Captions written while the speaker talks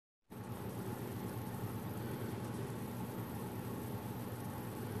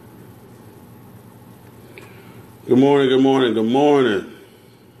Good morning, good morning, good morning.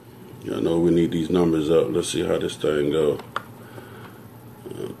 Y'all know we need these numbers up. Let's see how this thing go.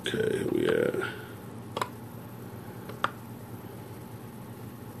 Okay, we at.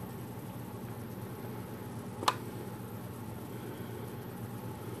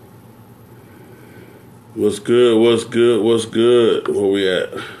 What's good, what's good, what's good? Where we at?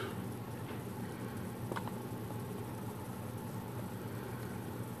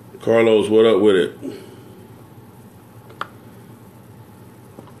 Carlos, what up with it?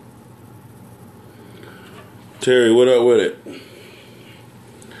 Terry, what up with it?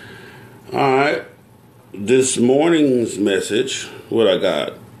 Alright. This morning's message, what I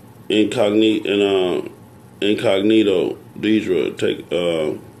got? Incognito, Deidre, take,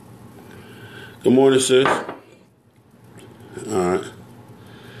 good morning, sis. Alright.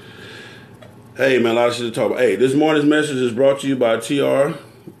 Hey, man, a lot of shit to talk about. Hey, this morning's message is brought to you by TR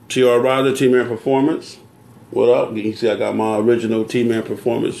Riser, T-Man Performance. What up? You see I got my original T-Man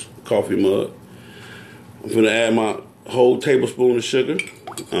Performance coffee mug. I'm finna add my whole tablespoon of sugar.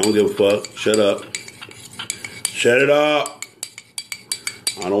 I don't give a fuck. Shut up. Shut it up.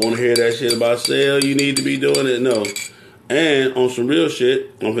 I don't want to hear that shit about sale. You need to be doing it. No. And on some real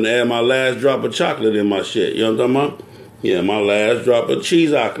shit, I'm finna add my last drop of chocolate in my shit. You know what I'm talking about? Yeah, my last drop of cheese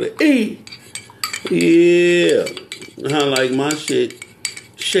chocolate. Yeah. I like my shit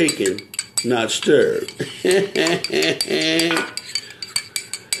shaken, not stirred.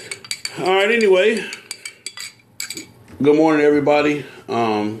 All right, anyway. Good morning, everybody.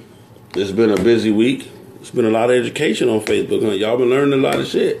 It's been a busy week. It's been a lot of education on Facebook. Huh? Y'all been learning a lot of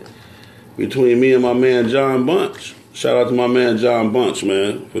shit between me and my man John Bunch. Shout out to my man John Bunch,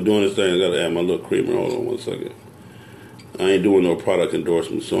 man, for doing this thing. I gotta add my little creamer. Hold on one second. I ain't doing no product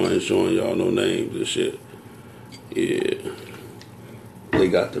endorsement, so I ain't showing y'all no names and shit. Yeah. They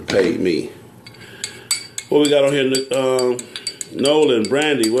got to pay me. What we got on here? Nolan,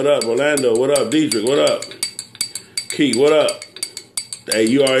 Brandy, what up? Orlando, what up? Dietrich, what up? Keith, what up? Hey,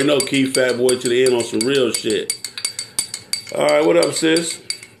 you already know Keith, fat boy to the end on some real shit. All right, what up, sis?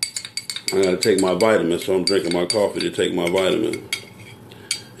 I gotta take my vitamins, so I'm drinking my coffee to take my vitamin.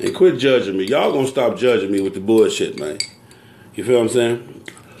 And quit judging me. Y'all gonna stop judging me with the bullshit, man. You feel what I'm saying?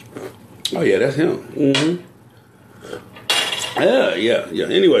 Oh, yeah, that's him. Mm-hmm. Yeah.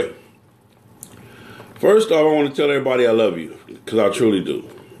 Anyway, first off, I want to tell everybody I love you, because I truly do.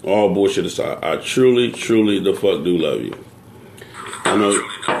 All bullshit aside, I truly the fuck do love you. I know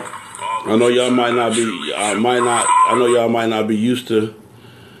y'all might not be. I know y'all might not be used to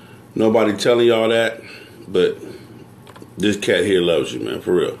nobody telling y'all that, but this cat here loves you, man,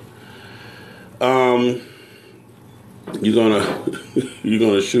 for real. You're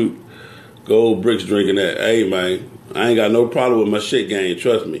gonna shoot gold bricks drinking that. Hey, man, I ain't got no problem with my shit game.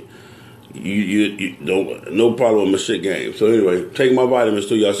 Trust me. You don't, no problem with my shit game. So anyway, take my vitamins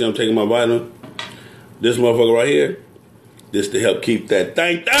too. Y'all see I'm taking my vitamin? This motherfucker right here, this to help keep that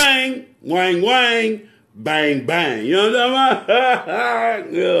thang, wang, bang, bang. You know what I'm talking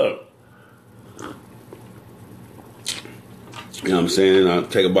about? Yeah. You know what I'm saying? I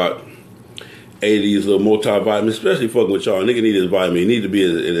take about 8 of these little multivitamins, especially fucking with y'all. Nigga need his vitamin. He need to be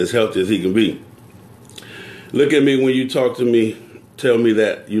as healthy as he can be. Look at me when you talk to me. Tell me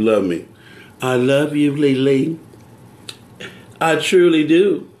that you love me. I love you, Lily. I truly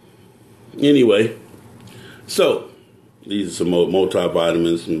do. Anyway, so these are some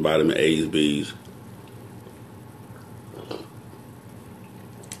multivitamins, some vitamin A's, B's.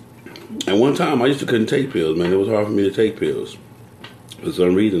 And one time I used to couldn't take pills, man. It was hard for me to take pills. For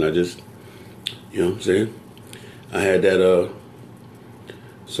some reason, I just, you know what I'm saying? I had that,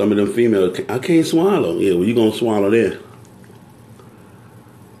 some of them females, I can't swallow. Yeah, well, you gonna swallow then.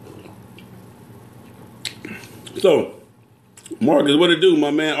 So, Marcus, what it do, my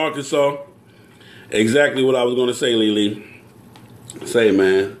man, Arkansas? Exactly what I was going to say, Lily. Say,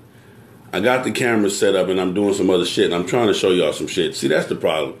 man, I got the camera set up and I'm doing some other shit. And I'm trying to show y'all some shit. See, that's the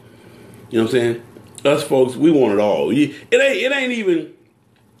problem. You know what I'm saying? Us folks, we want it all. It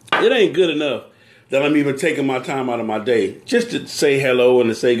ain't good enough that I'm even taking my time out of my day just to say hello and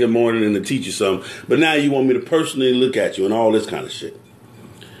to say good morning and to teach you something. But now you want me to personally look at you and all this kind of shit.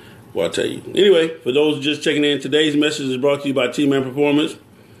 Well, I'll tell you. Anyway, for those just checking in, today's message is brought to you by T-Man Performance.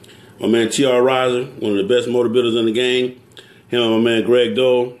 My man TR Riser, one of the best motor builders in the game. Him and my man Greg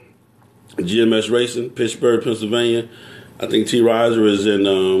Dole, GMS Racing, Pittsburgh, Pennsylvania. I think T Riser is in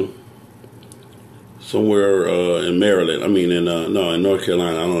somewhere in Maryland. I mean, in North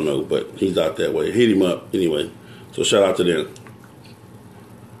Carolina. I don't know, but he's out that way. Hit him up anyway. So shout out to them.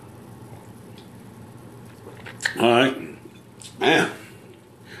 All right. Man.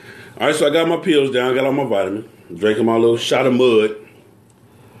 All right, so I got my pills down, got all my vitamins, drinking my little shot of mud,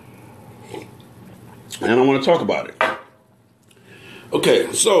 and I want to talk about it.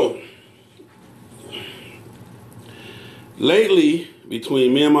 Okay, so lately,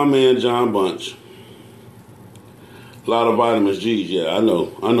 between me and my man John Bunch, a lot of vitamins G's. Yeah, I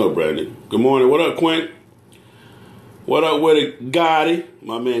know, Brandon. Good morning. What up, Quint? What up with it, Gotti?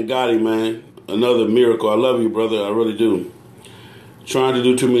 My man Gotti, man. Another miracle. I love you, brother. I really do. Trying to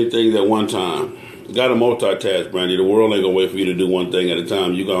do too many things at one time. Got to multitask, Brandy. The world ain't gonna wait for you to do one thing at a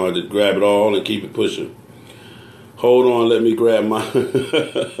time. You're gonna have to grab it all and keep it pushing. Hold on, let me grab my...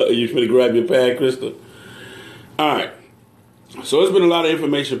 You finna grab your pad, Krista? All right. So it's been a lot of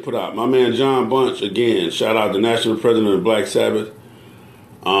information put out. My man John Bunch, again, shout out the National President of Black Sabbath.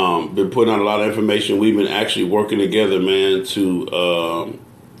 Been putting out a lot of information. We've been actually working together, man, to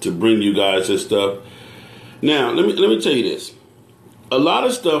bring you guys this stuff. Now, let me tell you this. A lot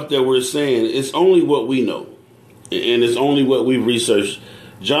of stuff that we're saying is only what we know, and it's only what we've researched.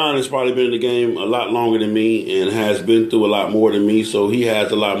 John has probably been in the game a lot longer than me and has been through a lot more than me, so he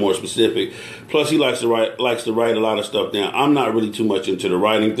has a lot more specific. Plus, he likes to write a lot of stuff down. I'm not really too much into the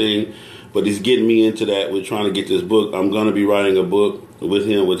writing thing, but he's getting me into that. We're trying to get this book. I'm going to be writing a book with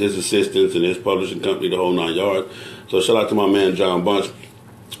him, with his assistants and his publishing company, the whole 9 yards. So shout out to my man John Bunch.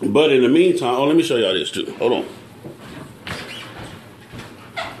 But in the meantime, let me show y'all this too. Hold on.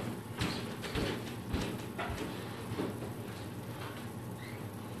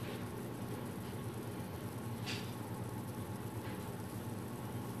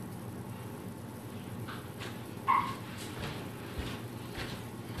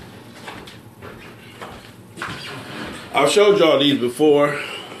 I've showed y'all these before.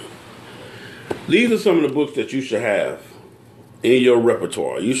 These are some of the books that you should have in your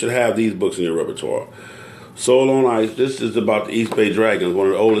repertoire. You should have these books in your repertoire. Soul on Ice. This is about the East Bay Dragons, one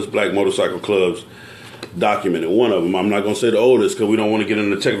of the oldest black motorcycle clubs documented. One of them. I'm not going to say the oldest because we don't want to get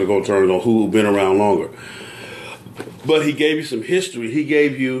into technical terms on who's been around longer. But he gave you some history. He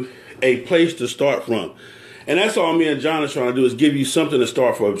gave you a place to start from. And that's all me and John is trying to do, is give you something to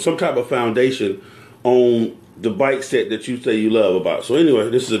start from, some type of foundation on the bike set that you say you love about. So anyway,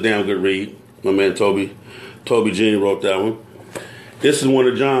 this is a damn good read. My man Toby Jean wrote that one. This is one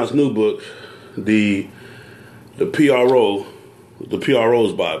of John's new books, the PRO's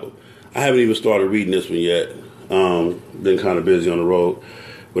Bible. I haven't even started reading this one yet. Been kind of busy on the road.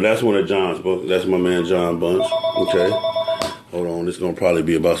 But that's one of John's books. That's my man John Bunch. Okay. Hold on. This is going to probably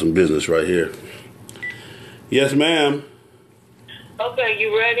be about some business right here. Yes, ma'am. Okay,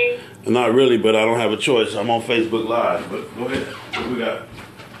 you ready? Not really, but I don't have a choice. I'm on Facebook Live. But go ahead. What we got?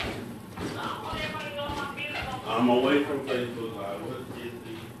 I'm away from Facebook Live. What is you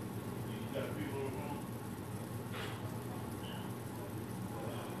got people on the phone?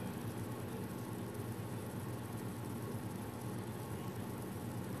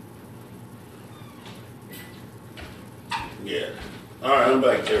 Yeah. All right, I'm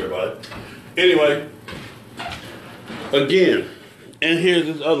back to everybody. Anyway, again, and here's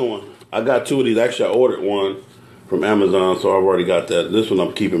this other one. I got two of these. Actually, I ordered one from Amazon, so I've already got that. This one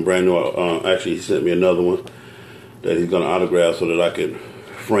I'm keeping brand new. Actually, he sent me another one that he's going to autograph so that I can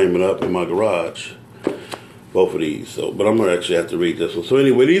frame it up in my garage. Both of these. So, but I'm going to actually have to read this one. So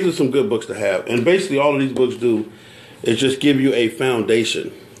anyway, these are some good books to have. And basically all of these books do is just give you a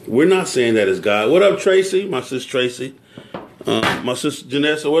foundation. We're not saying that it's God. What up, Tracy? My sister Tracy. My sister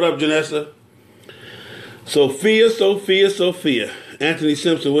Janessa. What up, Janessa? Sophia. Anthony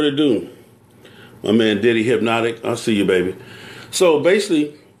Simpson, what it do? My man Diddy Hypnotic. I see you, baby. So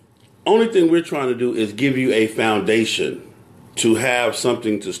basically, only thing we're trying to do is give you a foundation to have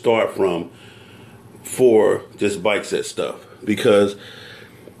something to start from for this bike set stuff. Because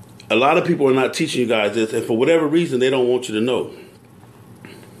a lot of people are not teaching you guys this, and for whatever reason, they don't want you to know.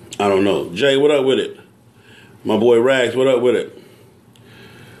 I don't know. Jay, what up with it? My boy Rags, what up with it?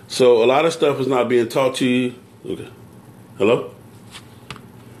 So a lot of stuff is not being taught to you. Okay. Hello?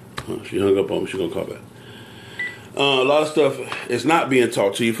 Oh, she hung up on me. She's going to call back. A lot of stuff is not being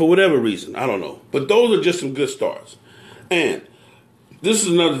taught to you for whatever reason. I don't know. But those are just some good starts. And this is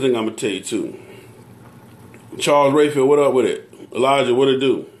another thing I'm going to tell you too. Charles Rayfield, what up with it? Elijah, what it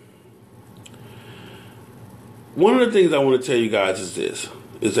do? One of the things I want to tell you guys is this.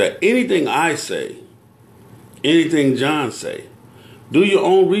 Is that anything I say, anything John say, do your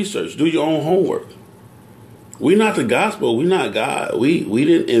own research. Do your own homework. We're not the gospel. We're not God. We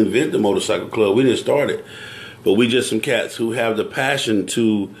didn't invent the motorcycle club. We didn't start it. But we just some cats who have the passion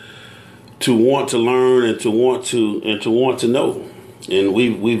to want to learn and to want to know. And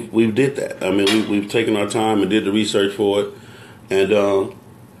we've did that. I mean, we've taken our time and did the research for it. And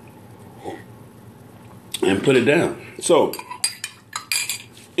and put it down. So,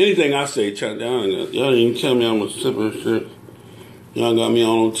 anything I say, chat down. Y'all didn't even tell me I'm a sipping shit. Y'all got me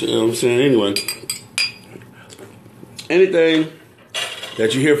on, you know what I'm saying? Anyway, anything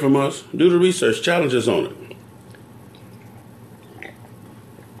that you hear from us, do the research, challenge us on it.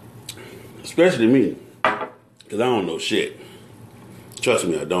 Especially me, because I don't know shit. Trust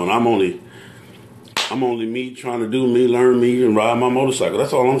me, I don't. I'm only me trying to do me, learn me, and ride my motorcycle.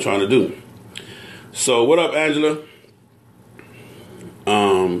 That's all I'm trying to do. So, what up, Angela?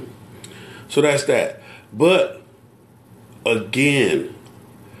 So that's that. But again,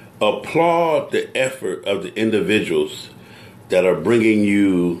 applaud the effort of the individuals that are bringing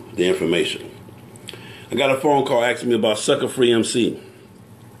you the information. I got a phone call asking me about Sucker Free MC.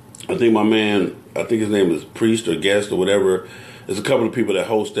 I think my man, I think his name is Priest or Guest or whatever. There's a couple of people that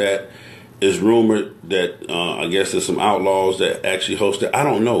host that. It's rumored that I guess there's some outlaws that actually host it. I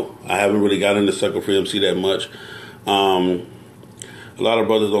don't know. I haven't really got into Sucker Free MC that much. A lot of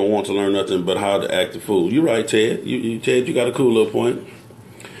brothers don't want to learn nothing but how to act a fool. You're right, Ted. Ted, you got a cool little point.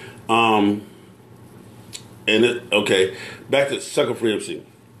 Okay, back to Sucker Free MC.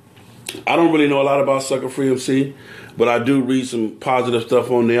 I don't really know a lot about Sucker Free MC, but I do read some positive stuff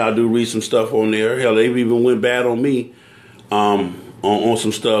on there. I do read some stuff on there. Hell, they even went bad on me on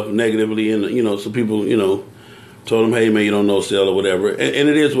some stuff negatively, and some people told them, hey man, you don't know sell or whatever, and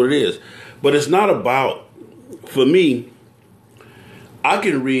it is what it is. But it's not about, for me, I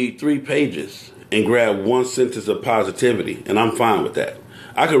can read 3 pages and grab 1 sentence of positivity, and I'm fine with that.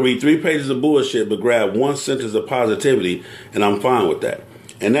 I can read 3 pages of bullshit, but grab 1 sentence of positivity, and I'm fine with that.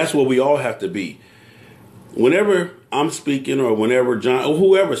 And that's what we all have to be. Whenever I'm speaking, or whenever John or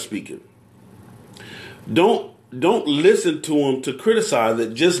whoever's speaking, don't listen to them to criticize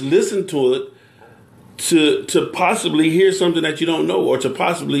it. Just listen to it to possibly hear something that you don't know, or to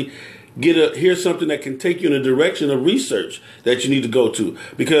possibly hear something that can take you in a direction of research that you need to go to.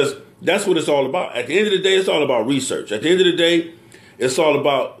 Because that's what it's all about. At the end of the day, it's all about research. At the end of the day, it's all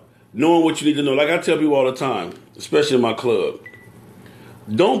about knowing what you need to know. Like I tell people all the time, especially in my club,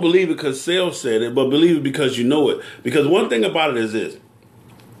 don't believe it because sales said it, but believe it because you know it. Because one thing about it is this.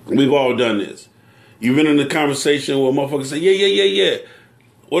 We've all done this. You've been in a conversation where motherfuckers say, yeah.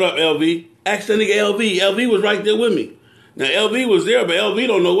 What up, LV? Ask that nigga LV. LV was right there with me. Now, LV was there, but LV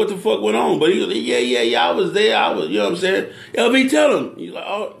don't know what the fuck went on. But he was like, yeah, I was there. You know what I'm saying? LV tell him. He's like,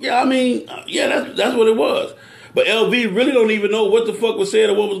 oh, yeah, that's what it was. But LV really don't even know what the fuck was said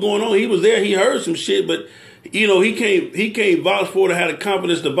or what was going on. He was there. He heard some shit, but, he can't vouch for it or had the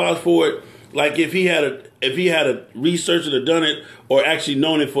confidence to vouch for it like if he had a researcher that done it or actually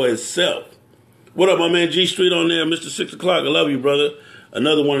known it for himself. What up, my man G Street on there, Mr. 6 o'clock. I love you, brother.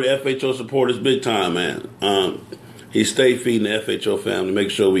 Another one of the FHO supporters, big time, man. He stayed feeding the FHO family,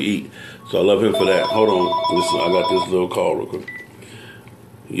 make sure we eat. So I love him for that. Hold on. Listen, I got this little call real quick.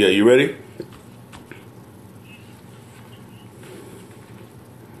 Yeah, you ready?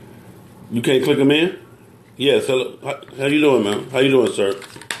 You can't click him in? Yes. Hello. How you doing, man? How you doing, sir?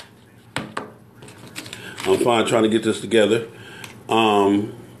 I'm fine, trying to get this together.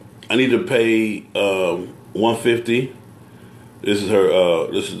 I need to pay $150. This is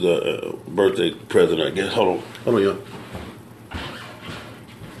her. This is the birthday present, I guess. Hold on, y'all.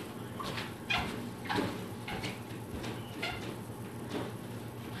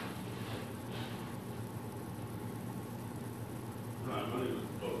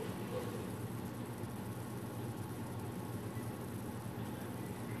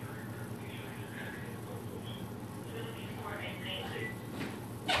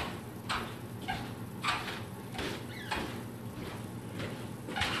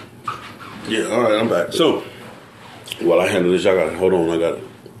 Yeah, all right, I'm back. So, while I handle this, I got to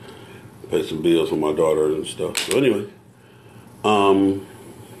pay some bills for my daughter and stuff. So anyway,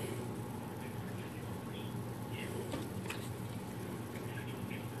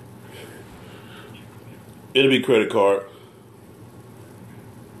 it'll be credit card.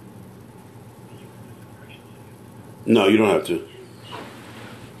 No, you don't have to.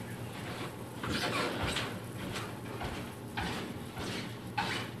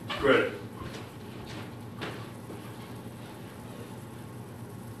 Credit.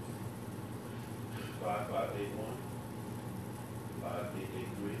 5581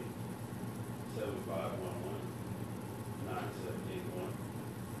 5883 7511 9781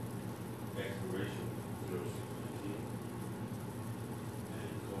 expiration 0615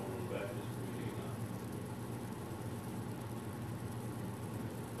 and going on back is 389.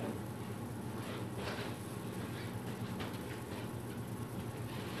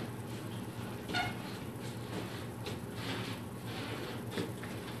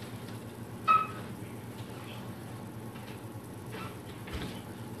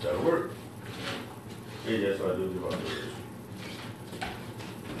 that's what I do.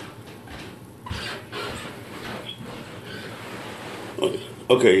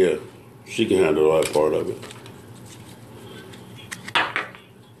 Okay, yeah. She can handle that part of it.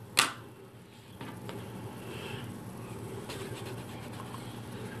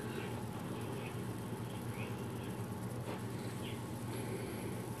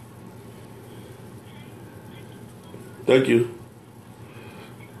 Thank you.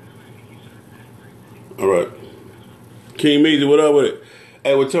 All right. King Measy, what up with it?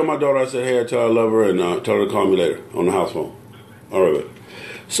 Hey, well, tell my daughter I said hey, tell her I love her, and tell her to call me later on the house phone. All right, man.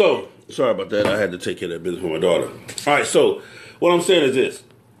 So, sorry about that. I had to take care of that business for my daughter. All right, so what I'm saying is this.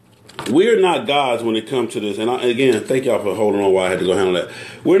 We're not gods when it comes to this. And again, thank y'all for holding on while I had to go handle that.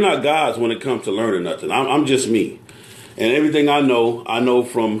 We're not gods when it comes to learning nothing. I'm just me. And everything I know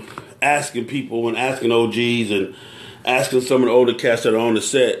from asking people and asking OGs and asking some of the older cats that are on the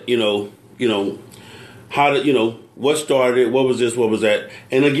set, how to, what started it, what was this, what was that.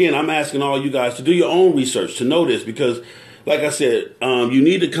 And again, I'm asking all you guys to do your own research, to know this, because like I said, you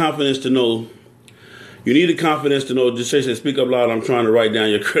need the confidence to know. You need the confidence to know. Just say, speak up loud. I'm trying to write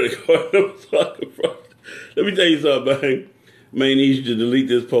down your credit card. Let me tell you something, man. Man, need you to delete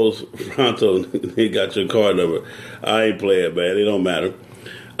this post pronto. He got your card number. I ain't playing, man. It don't matter.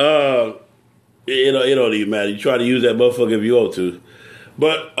 It don't even matter. You try to use that motherfucker if you want to.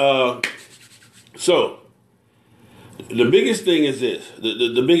 But, so, the biggest thing is this.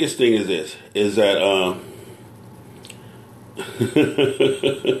 The biggest thing is this. Is that,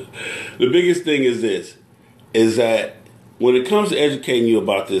 the biggest thing is this. Is that when it comes to educating you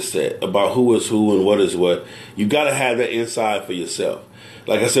about this set, about who is who and what is what, you got to have that inside for yourself.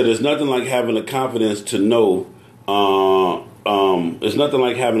 Like I said, there's nothing like having the confidence to know. There's nothing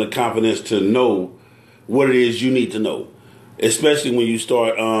like having the confidence to know what it is you need to know, especially when you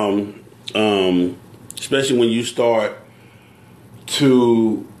start. Especially when you start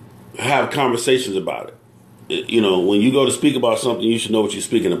to have conversations about it. When you go to speak about something, you should know what you're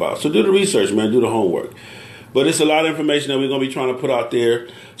speaking about. So do the research, man. Do the homework. But it's a lot of information that we're going to be trying to put out there.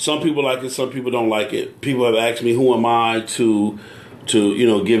 Some people like it. Some people don't like it. People have asked me, who am I to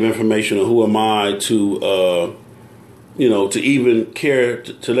give information, or who am I to even care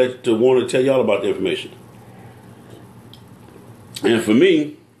to want to tell y'all about the information. And for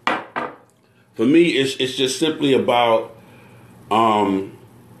me, it's just simply about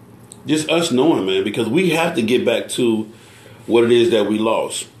just us knowing, man, because we have to get back to what it is that we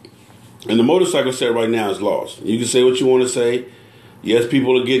lost. And the motorcycle set right now is lost. You can say what you want to say. Yes,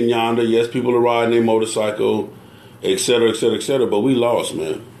 people are getting yonder. Yes, people are riding their motorcycle, et cetera, et cetera, et cetera. But we lost,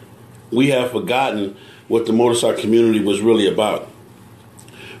 man. We have forgotten what the motorcycle community was really about.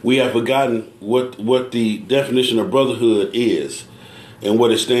 We have forgotten what the definition of brotherhood is and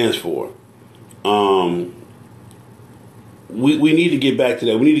what it stands for. We need to get back to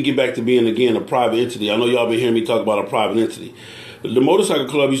that. We need to get back to being, again, a private entity. I know y'all been hearing me talk about a private entity. The motorcycle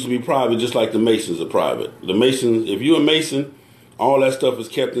club used to be private, just like the Masons are private. The Masons, if you're a Mason, all that stuff is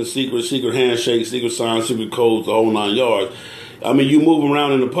kept in secret handshakes, secret signs, secret codes, the whole 9 yards. I mean, you move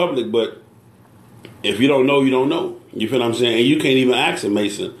around in the public, but if you don't know, you don't know. You feel what I'm saying? And you can't even ask a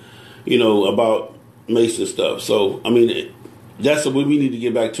Mason, about Mason stuff. So, I mean, that's what we need to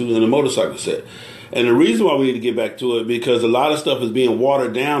get back to in the motorcycle set. And the reason why we need to get back to it, because a lot of stuff is being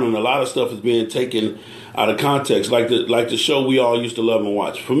watered down and a lot of stuff is being taken out of context, like the show we all used to love and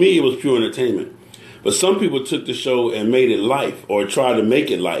watch. For me, it was pure entertainment. But some people took the show and made it life, or tried to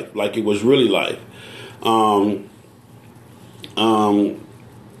make it life, like it was really life.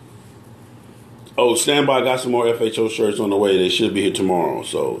 Stand by, got some more FHO shirts on the way. They should be here tomorrow.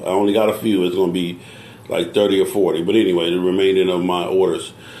 So I only got a few. It's going to be like 30 or 40. But anyway, the remaining of my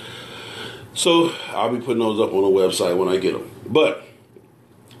orders. So I'll be putting those up on the website when I get them. But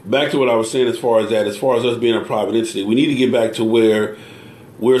back to what I was saying as far as us being a private entity, we need to get back to where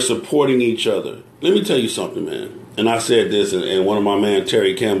we're supporting each other. Let me tell you something, man. And I said this, and one of my man,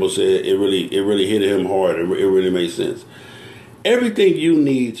 Terry Campbell, said it really hit him hard. It really made sense. Everything you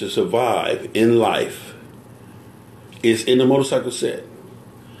need to survive in life is in the motorcycle set.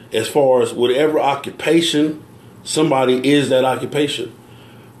 As far as whatever occupation, somebody is that occupation.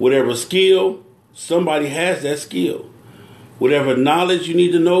 Whatever skill, somebody has that skill. Whatever knowledge you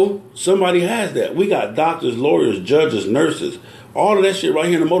need to know, somebody has that. We got doctors, lawyers, judges, nurses, all of that shit right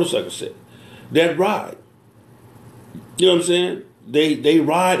here in the motorcycle set that ride. You know what I'm saying? They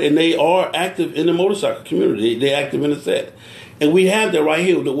ride and they are active in the motorcycle community. They're active in the set. And we have that right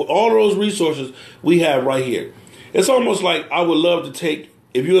here. All of those resources we have right here. It's almost like I would love to take,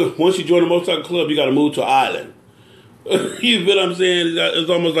 once you join the motorcycle club, you got to move to an island. You feel what I'm saying? It's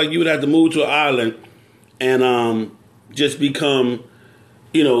almost like you would have to move to an island and just become,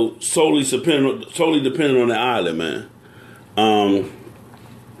 solely dependent on the island, man.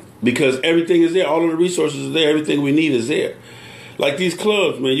 Because everything is there, all of the resources are there, everything we need is there. Like these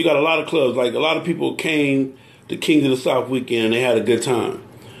clubs, man, you got a lot of clubs. Like a lot of people came to Kings of the South weekend and they had a good time.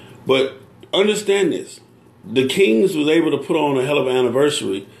 But understand this. The Kings was able to put on a hell of an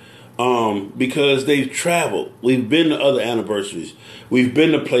anniversary because they've traveled. We've been to other anniversaries. We've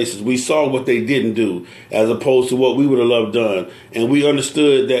been to places. We saw what they didn't do as opposed to what we would have loved done. And we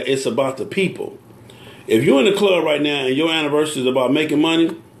understood that it's about the people. If you're in the club right now and your anniversary is about making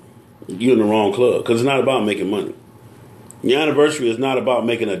money, you're in the wrong club because it's not about making money. Your anniversary is not about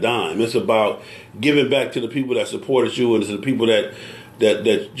making a dime. It's about giving back to the people that supported you and to the people that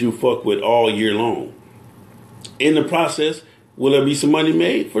you fuck with all year long. In the process, will there be some money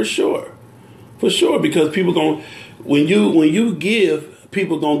made? For sure. For sure, because people when you give,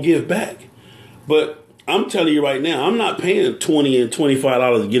 people gonna give back. But I'm telling you right now, I'm not paying $20 and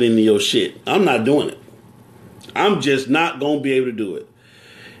 $25 to get into your shit. I'm not doing it. I'm just not gonna be able to do it.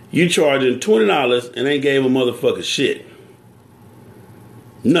 You charging $20 and ain't gave a motherfucker shit.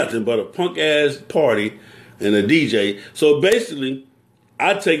 Nothing but a punk ass party and a DJ. So basically,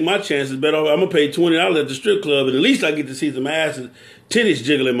 I take my chances better. I'm gonna pay $20 at the strip club, and at least I get to see some ass and titties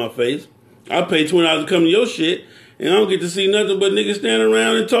jiggle in my face. I pay $20 to come to your shit, and I don't get to see nothing but niggas standing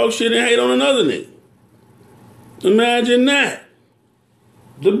around and talk shit and hate on another nigga. Imagine that.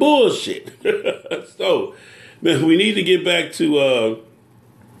 The bullshit. So, man, we need to get back to.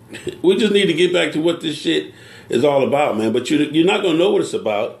 We just need to get back to what this shit is all about, man. But you're not gonna know what it's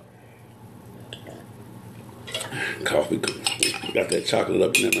about. Coffee, got that chocolate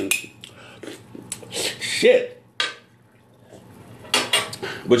up in there, man. Shit.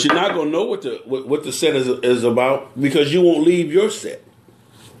 But you're not gonna know what the set is about because you won't leave your set.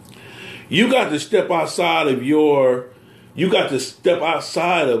 You got to step outside of your. You got to step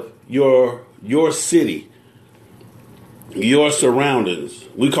outside of your city. Your surroundings.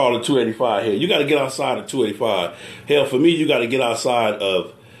 We call it 285 here. You got to get outside of 285. Hell, for me, you got to get outside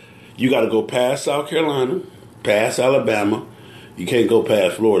of. You got to go past South Carolina, past Alabama. You can't go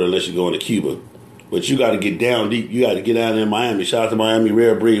past Florida unless you're going to Cuba. But you got to get down deep. You got to get down in Miami. Shout out to Miami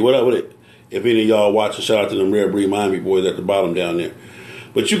Rare Breed. What up with it? If any of y'all watching, shout out to them Rare Breed Miami boys at the bottom down there.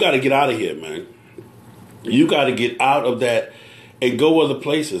 But you got to get out of here, man. You got to get out of that and go other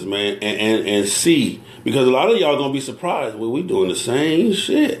places, man, and see. Because a lot of y'all gonna be surprised. Well, we doing the same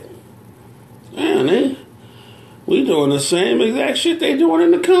shit. Man, we doing the same exact shit they doing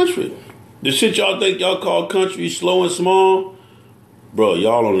in the country. The shit y'all think y'all call country slow and small, bro,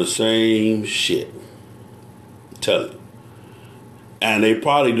 y'all on the same shit. I'm telling you. And they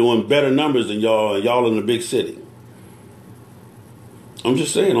probably doing better numbers than y'all, and y'all in the big city. I'm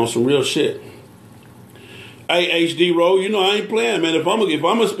just saying, on some real shit. Hey, HD Roll, I ain't playing, man. If I'm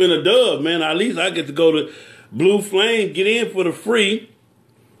gonna spend a dub, man, at least I get to go to Blue Flame, get in for the free,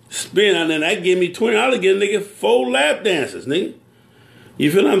 spin, and then that give me $20, get a nigga 4 lap dances, nigga.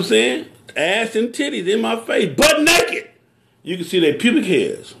 You feel what I'm saying? Ass and titties in my face, butt naked. You can see their pubic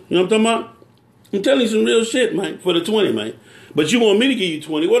hairs. You know what I'm talking about? I'm telling you some real shit, man, for the 20, man. But you want me to give you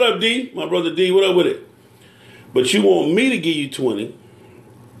 20. What up, D? My brother D, what up with it? But you want me to give you 20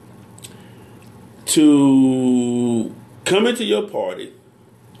 to come into your party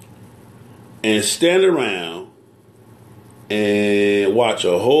and stand around and watch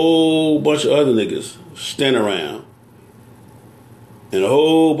a whole bunch of other niggas stand around and a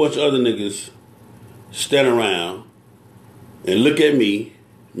whole bunch of other niggas stand around and look at me,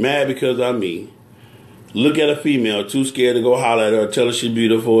 mad because I'm me, look at a female too scared to go holler at her, tell her she's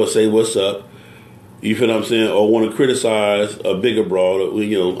beautiful or say what's up. You feel what I'm saying? Or want to criticize a bigger broad.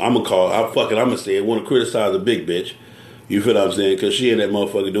 I'm going to say it. Want to criticize a big bitch. You feel what I'm saying? Because she and that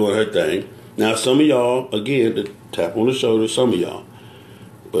motherfucker doing her thing. Now, some of y'all, again, to tap on the shoulder, some of y'all.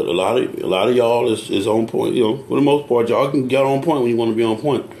 But a lot of y'all is on point. For the most part, y'all can get on point when you want to be on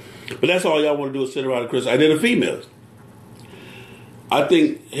point. But that's all y'all want to do is sit around and criticize. And then the females. I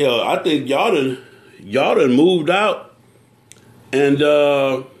think y'all done moved out. And,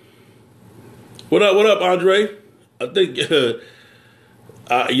 What up, Andre? I think y'all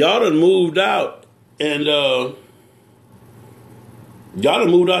done moved out and y'all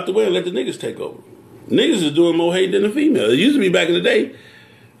done moved out the way and let the niggas take over. Niggas is doing more hate than a female. It used to be back in the day,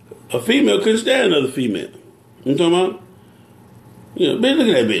 a female couldn't stand another female. You know what I'm talking about? Bitch, look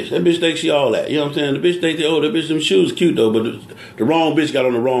at that bitch. That bitch thinks she all that. You know what I'm saying? The bitch thinks, that bitch, them shoes cute though, but the wrong bitch got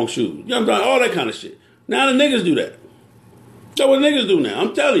on the wrong shoes. You know what I'm talking about? All that kind of shit. Now the niggas do that. That's what niggas do now.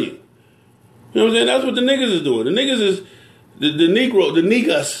 I'm telling you. You know what I'm saying? That's what the niggas is doing. The the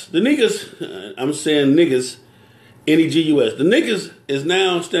niggas, I'm saying niggas, N-E-G-U-S. The niggas is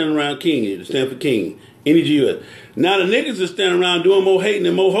now standing around king. It stand for king, N-E-G-U-S. Now the niggas is standing around doing more hating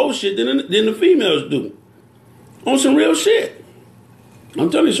and more whole shit than the females do. On some real shit. I'm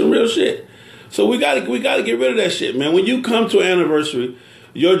telling you some real shit. So we gotta get rid of that shit, man. When you come to an anniversary,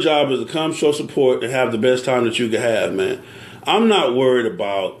 your job is to come show support and have the best time that you can have, man. I'm not worried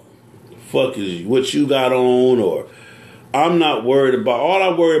about what you got on, or I'm not worried about, all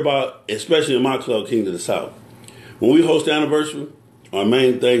I worry about, especially in my club, King of the South, when we host the anniversary, our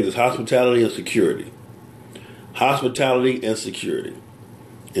main thing is hospitality and security. Hospitality and security.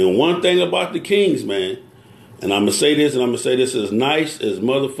 And one thing about the Kings, man, and I'm going to say this, and I'm going to say this as nice as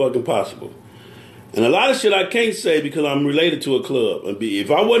motherfucking possible. And a lot of shit I can't say because I'm related to a club.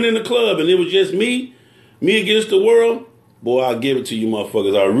 If I wasn't in the club and it was just me against the world, boy, I'd give it to you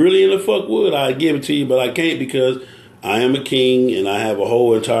motherfuckers. I really in the fuck would. I'd give it to you, but I can't because I am a king and I have a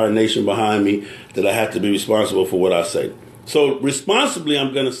whole entire nation behind me that I have to be responsible for what I say. So responsibly,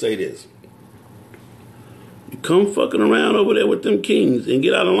 I'm going to say this. You come fucking around over there with them kings and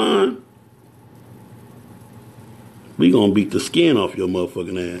get out of line, we going to beat the skin off your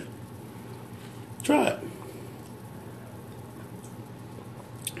motherfucking ass. Try it.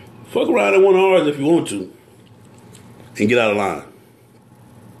 Fuck around in one of ours if you want to and get out of line.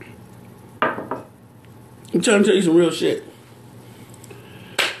 I'm trying to tell you some real shit.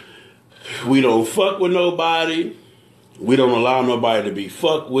 We don't fuck with nobody. We don't allow nobody to be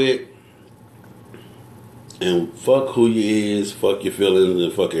fucked with. And fuck who you is, fuck your feelings,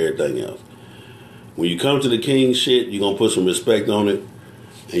 and fuck everything else. When you come to the king shit, you're going to put some respect on it,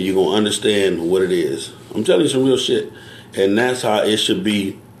 and you're going to understand what it is. I'm telling you some real shit. And that's how it should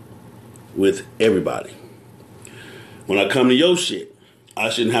be with everybody. When I come to your shit, I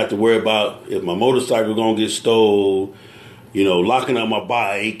shouldn't have to worry about if my motorcycle going to get stole, locking up my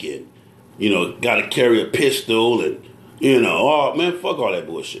bike, and, got to carry a pistol, and, oh, man, fuck all that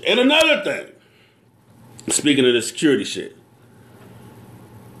bullshit. And another thing, speaking of the security shit,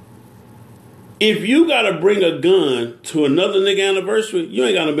 if you got to bring a gun to another nigga anniversary, you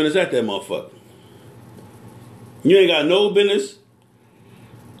ain't got no business at that motherfucker. You ain't got no business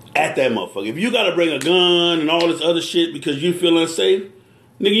at that motherfucker. If you got to bring a gun and all this other shit because you feel unsafe,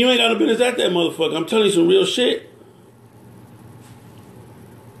 nigga, you ain't got no business at that motherfucker. I'm telling you some real shit.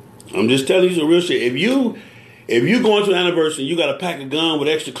 I'm just telling you some real shit. If you going to an anniversary and you got to pack a gun with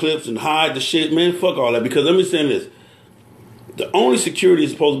extra clips and hide the shit, man, fuck all that. Because let me say this. The only security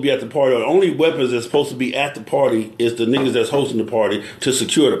is supposed to be at the party, or the only weapons that's supposed to be at the party is the niggas that's hosting the party to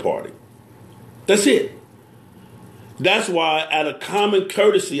secure the party. That's it. That's why, out of common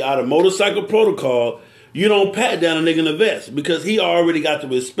courtesy, out of motorcycle protocol, you don't pat down a nigga in the vest because he already got the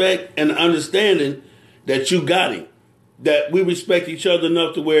respect and the understanding that you got him. That we respect each other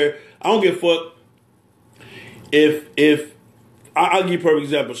enough to where I don't give a fuck if I'll give you a perfect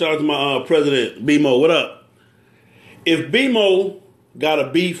example. Shout out to my president, B-Mo. What up? If B-Mo got a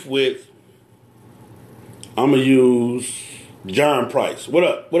beef with, I'm going to use John Price. What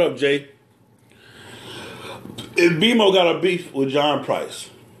up? What up, Jay? If B-Mo got a beef with John Price,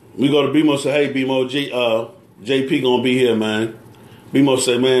 we go to B-Mo and say, hey, B-Mo, JP going to be here, man. B-Mo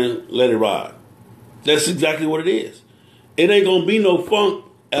say, man, let it ride. That's exactly what it is. It ain't going to be no funk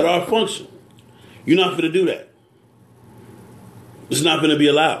at our function. You're not going to do that. It's not going to be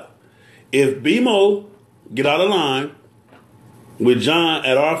allowed. If B-Mo get out of line with John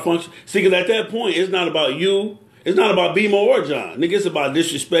at our function. See, because at that point, it's not about you. It's not about B-Mo or John. Nigga, it's about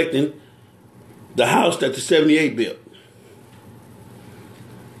disrespecting the house that the 78 built.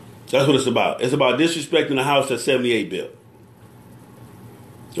 That's what it's about. It's about disrespecting the house that 78 built.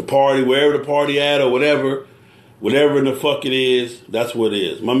 The party, wherever the party at or whatever in the fuck it is, that's what it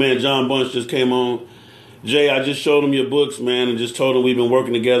is. My man John Bunch just came on. Jay, I just showed him your books, man, and just told him we've been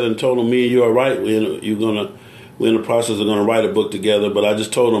working together and told him me and you are right. We're in the process of gonna write a book together, but I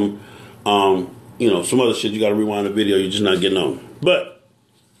just told him, some other shit you gotta rewind the video, you're just not getting on. But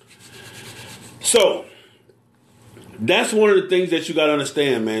so that's one of the things that you gotta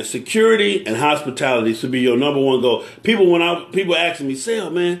understand, man. Security and hospitality should be your number one goal. People asking me,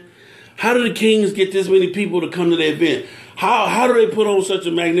 Sal, man, how do the Kings get this many people to come to the event? How do they put on such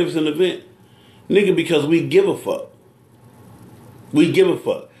a magnificent event? Nigga, because we give a fuck. We give a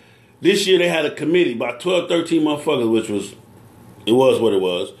fuck. This year they had a committee, about 12, 13 motherfuckers, which was what it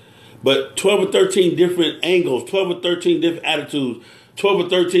was. But 12 or 13 different angles, 12 or 13 different attitudes, 12 or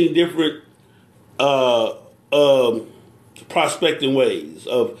 13 different prospecting ways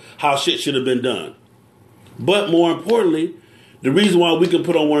of how shit should have been done. But more importantly, the reason why we can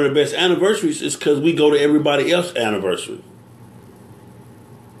put on one of the best anniversaries is because we go to everybody else's anniversary.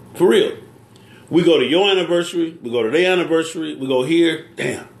 For real. We go to your anniversary. We go to their anniversary. We go here.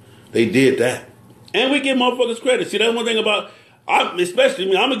 Damn, they did that. And we give motherfuckers credit. See, that's one thing about, especially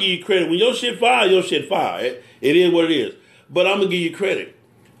me, I'm going to give you credit. When your shit fire, your shit fire. It is what it is. But I'm going to give you credit.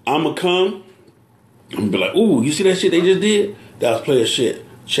 I'm going to come. I'm going to be like, ooh, you see that shit they just did? That was player shit.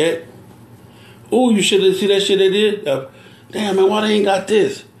 Check. Ooh, you should see that shit they did? Damn, man, why they ain't got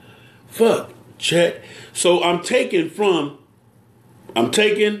this? Fuck. Check. So I'm taking,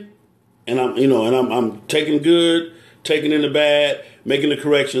 and I'm taking good, taking in the bad, making the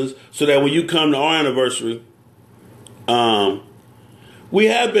corrections, so that when you come to our anniversary, we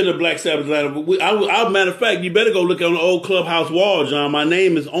have been to Black Sabbath Atlanta. Matter of fact, you better go look on the old clubhouse wall, John. My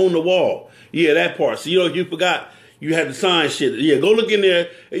name is on the wall. Yeah, that part. So you forgot you had to sign shit. Yeah, go look in there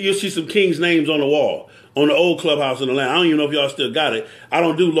and you'll see some Kings names on the wall on the old clubhouse in Atlanta. I don't even know if y'all still got it. I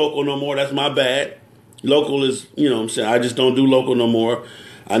don't do local no more. That's my bad. Local is, what I'm saying, I just don't do local no more.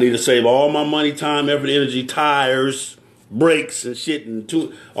 I need to save all my money, time, effort, energy, tires, brakes, and shit, and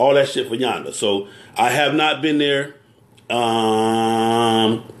all that shit for yonder. So I have not been there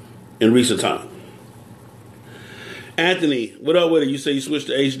in recent time. Anthony, what up with it? You say you switched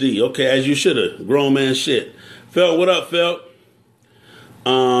to HD. Okay, as you should have. Grown man shit. Felt, what up, Felt?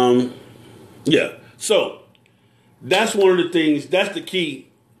 Yeah. So that's one of the things. That's the key.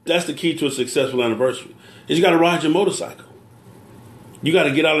 That's the key to a successful anniversary. Is you got to ride your motorcycle. You got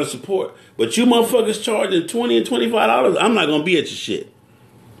to get out and support. But you motherfuckers charging $20 and $25. I'm not gonna be at your shit.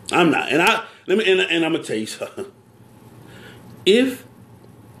 I'm not. And I'm gonna tell you something. If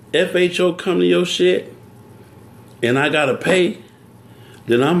FHO come to your shit and I gotta pay,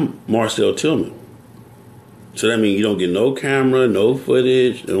 then I'm Marcel Tillman. So that means you don't get no camera, no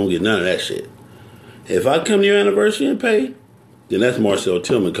footage, you don't get none of that shit. If I come to your anniversary and pay, then that's Marcel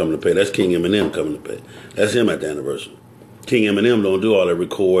Tillman coming to pay. That's King Eminem coming to pay. That's him at the anniversary. King Eminem don't do all that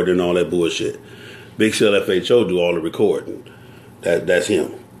recording and all that bullshit. Big Cell FHO do all the recording. That's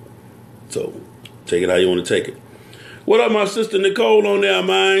him. So take it how you want to take it. What up, my sister Nicole on there,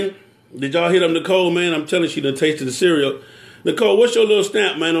 man? Did y'all hit up Nicole, man? I'm telling you, she done tasted the cereal. Nicole, what's your little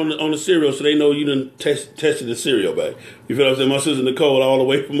stamp, man, on the cereal so they know you done tested the cereal, back? You feel what I'm saying? My sister Nicole all the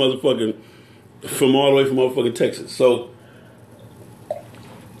way from motherfucking Texas. So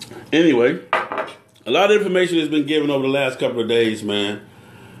anyway, a lot of information has been given over the last couple of days, man.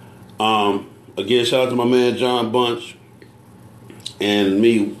 Again, shout out to my man John Bunch and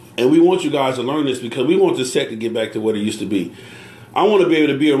me. And we want you guys to learn this because we want this set to get back to what it used to be. I want to be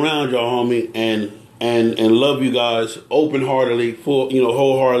able to be around y'all, homie, and love you guys open-heartedly,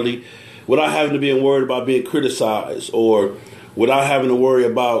 wholeheartedly, without having to be worried about being criticized or without having to worry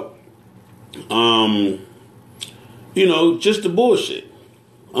about, just the bullshit.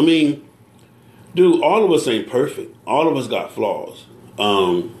 I mean, dude, all of us ain't perfect. All of us got flaws.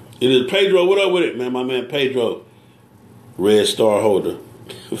 It is Pedro. What up with it, man? My man Pedro, red star holder.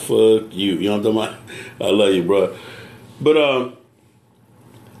 Fuck you. You know what I'm talking about? I love you, bro. But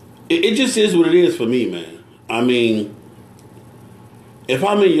it just is what it is for me, man. I mean, if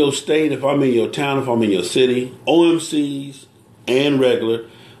I'm in your state, if I'm in your town, if I'm in your city, OMCs and regular,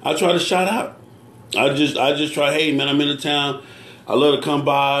 I try to shout out. I just try, hey, man, I'm in the town. I love to come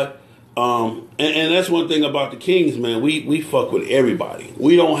by. And that's one thing about the Kings, man. We fuck with everybody.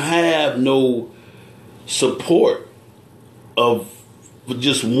 We don't have no support of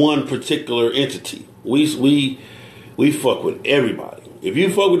just one particular entity. We fuck with everybody. If you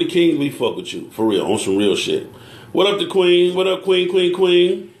fuck with the Kings, we fuck with you. For real, on some real shit. What up, the Queen? What up,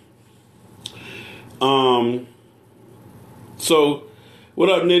 Queen? So, what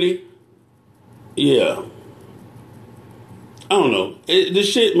up, Nitty? Yeah. I don't know. This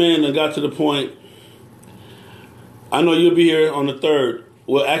shit, man, that got to the point. I know you'll be here on the 3rd.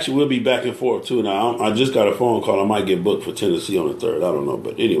 Well, actually, we'll be back and forth, too. Now, I just got a phone call. I might get booked for Tennessee on the 3rd. I don't know.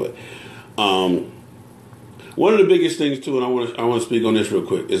 But anyway. One of the biggest things, too, and I want to speak on this real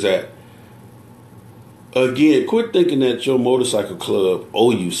quick, is that, again, quit thinking that your motorcycle club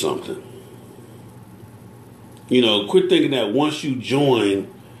owe you something. Quit thinking that once you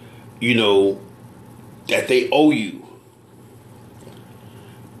join, that they owe you.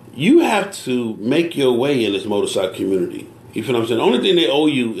 You have to make your way in this motorcycle community. You feel what I'm saying? The only thing they owe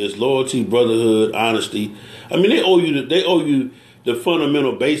you is loyalty, brotherhood, honesty. I mean, they owe you the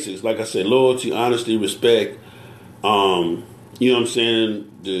fundamental basics. Like I said, loyalty, honesty, respect. You know what I'm saying?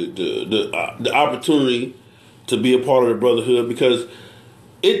 The opportunity to be a part of the brotherhood, because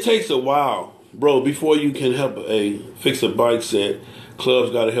it takes a while, bro, before you can help fix a bike set.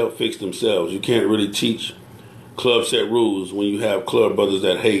 Clubs got to help fix themselves. You can't really teach club set rules when you have club brothers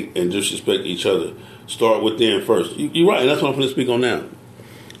that hate and disrespect each other. Start with them first. You're right, and that's what I'm going to speak on now.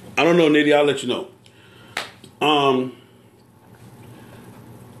 I don't know, Nitty. I'll let you know.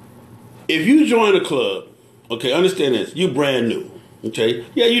 If you join a club, okay, understand this. You brand new, okay?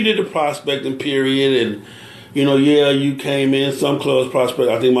 Yeah, you did the prospecting period, and you came in. Some clubs prospect.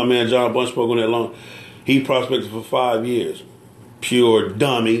 I think my man John Bunch spoke on that long. He prospected for 5 years. Pure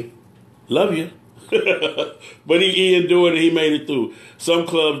dummy. Love you. But he endured it. He made it through. Some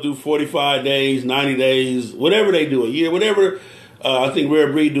clubs do 45 days, 90 days, whatever they do, a year, whatever. I think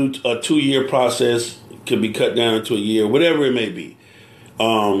Rare Breed do a 2-year process. Could be cut down into a year, whatever it may be.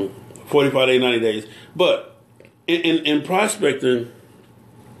 45 days, 90 days. But in prospecting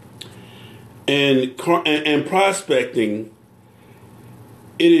and prospecting,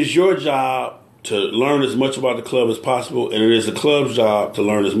 it is your job to learn as much about the club as possible, and it is the club's job to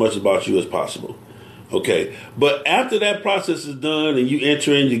learn as much about you as possible. Okay, but after that process is done and you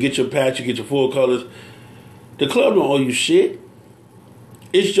enter in, you get your patch, you get your full colors, the club don't owe you shit.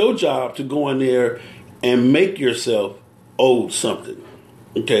 It's your job to go in there and make yourself owe something.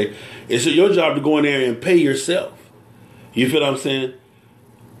 Okay, it's your job to go in there and pay yourself. You feel what I'm saying?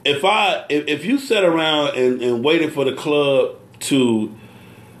 If you sat around and waited for the club to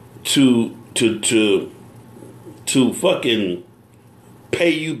fucking pay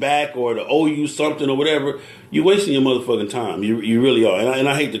you back or to owe you something or whatever, you're wasting your motherfucking time. You really are. And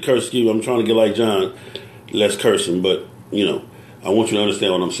I hate to curse you. I'm trying to get like John, less cursing, but I want you to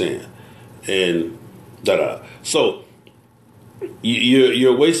understand what I'm saying. And so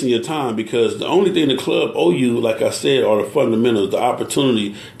you're wasting your time, because the only thing the club owe you, like I said, are the fundamentals, the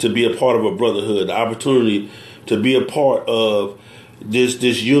opportunity to be a part of a brotherhood, the opportunity to be a part of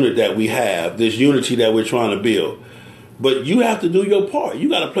this unit that we have, this unity that we're trying to build. But you have to do your part. You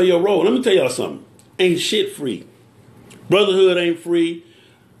got to play your role. Let me tell y'all something. Ain't shit free. Brotherhood ain't free.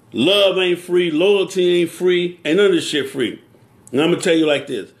 Love ain't free. Loyalty ain't free. Ain't none of this shit free. And I'm going to tell you like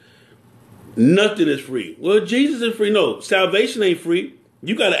this. Nothing is free. Well, Jesus is free. No, salvation ain't free.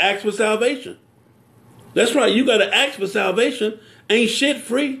 You got to ask for salvation. That's right. You got to ask for salvation. Ain't shit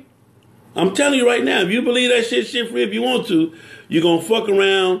free. I'm telling you right now, if you believe that shit free, if you want to, you're going to fuck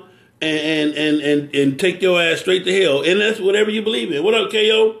around and take your ass straight to hell. And that's whatever you believe in. What up,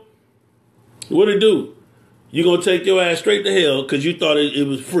 KO? What it do? You're going to take your ass straight to hell because you thought it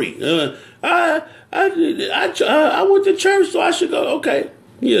was free. I went to church, so I should go. Okay.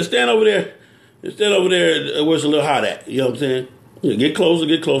 Yeah, stand over there. Stand over there where it's a little hot at. You know what I'm saying? Yeah, get closer,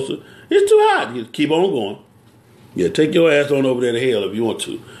 get closer. It's too hot. You keep on going. Yeah, take your ass on over there to hell if you want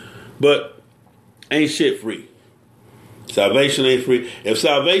to. But ain't shit free. Salvation ain't free. If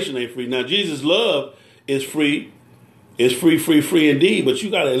salvation ain't free, now Jesus' love is free. It's free indeed. But you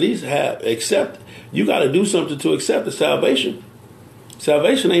got to at least accept. You got to do something to accept the salvation.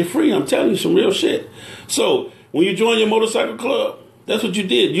 Salvation ain't free. I'm telling you some real shit. So when you join your motorcycle club, that's what you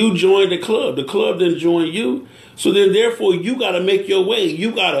did. You joined the club. The club didn't join you. So then, therefore, you got to make your way.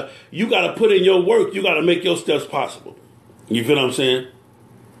 You gotta put in your work. You got to make your steps possible. You feel what I'm saying?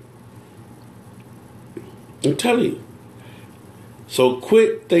 I'm telling you. So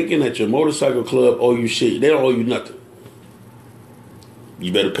quit thinking that your motorcycle club owe you shit. They don't owe you nothing.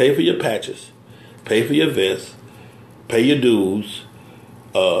 You better pay for your patches, pay for your vests, pay your dues,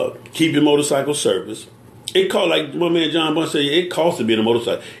 keep your motorcycle service. It costs, like my man John Bunch said, it costs to be in a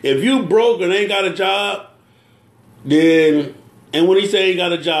motorcycle. If you broke and ain't got a job, then, and when he say ain't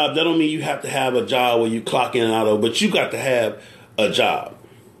got a job, that don't mean you have to have a job where you clock in and out of, but you got to have a job.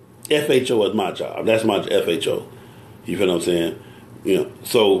 FHO is my job. That's my FHO. You feel what I'm saying?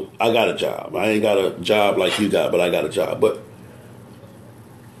 So I got a job. I ain't got a job like you got, but I got a job. But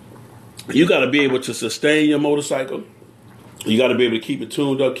you got to be able to sustain your motorcycle. You got to be able to keep it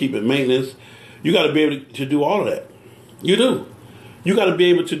tuned up, keep it maintenance. You got to be able to do all of that. You do. You got to be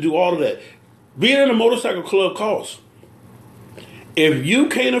able to do all of that. Being in a motorcycle club costs. If you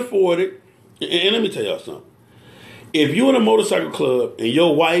can't afford it, and let me tell y'all something. If you're in a motorcycle club and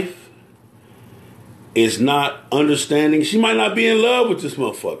your wife is not understanding, she might not be in love with this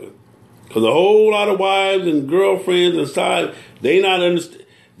motherfucker. Because a whole lot of wives and girlfriends and side, they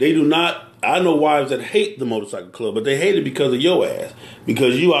do not. I know wives that hate the motorcycle club, but they hate it because of your ass.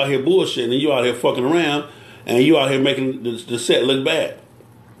 Because you out here bullshitting and you out here fucking around and you out here making the set look bad.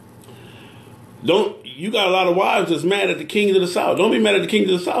 You got a lot of wives that's mad at the Kings of the South. Don't be mad at the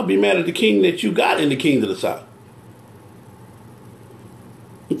Kings of the South. Be mad at the king that you got in the Kings of the South.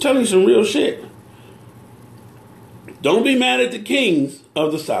 I'm telling you some real shit. Don't be mad at the kings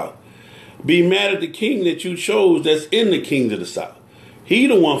of the South. Be mad at the king that you chose that's in the Kings of the South. He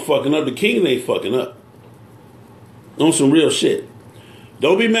the one fucking up. The king ain't fucking up. On some real shit.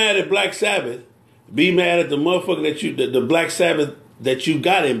 Don't be mad at Black Sabbath. Be mad at the motherfucker the Black Sabbath that you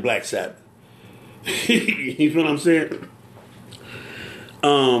got in Black Sabbath. You feel what I'm saying?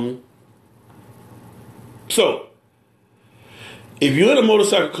 So, if you're in a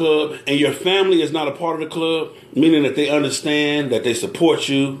motorcycle club and your family is not a part of the club, meaning that they understand, that they support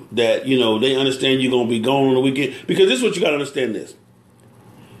you, that, you know, they understand you're going to be gone on the weekend. Because this is what you got to understand this.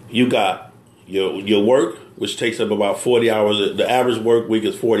 You got your work, which takes up about 40 hours. The average work week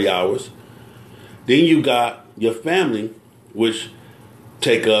is 40 hours. Then you got your family, which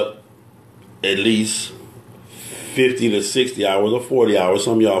take up at least 50 to 60 hours or 40 hours.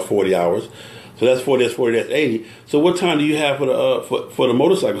 Some of y'all 40 hours. So that's 40, that's 80. So what time do you have for the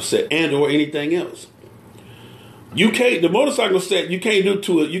motorcycle set and or anything else? You can't, the motorcycle set, you can't have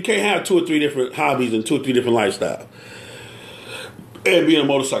 2 or 3 different hobbies and 2 or 3 different lifestyles and be in a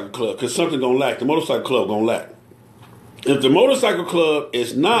motorcycle club, because something gonna lack. The motorcycle club gonna lack. If the motorcycle club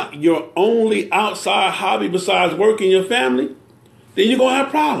is not your only outside hobby besides work and your family, then you're gonna have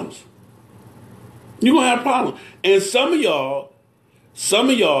problems. You're gonna have problems. And some of y'all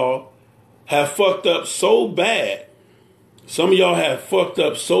have fucked up so bad. Some of y'all have fucked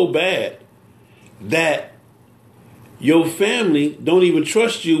up so bad that your family don't even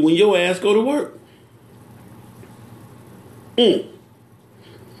trust you when your ass go to work.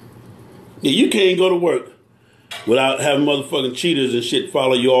 Yeah, you can't go to work without having motherfucking cheaters and shit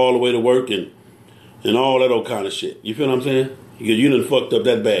follow you all the way to work and all that old kind of shit. You feel what I'm saying? Because you done fucked up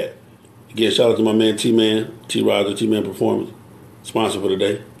that bad. Again, shout out to my man T-Man, T-Roger, T-Man Performance, sponsor for the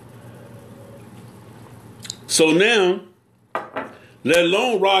day. So now, let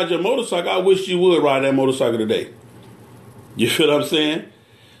alone ride your motorcycle, I wish you would ride that motorcycle today. You feel what I'm saying?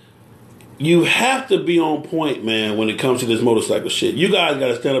 You have to be on point, man, when it comes to this motorcycle shit. You guys got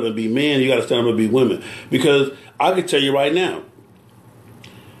to stand up and be men. You got to stand up and be women. Because I can tell you right now,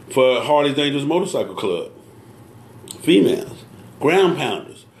 for Harleys Dangerous Motorcycle Club, females, ground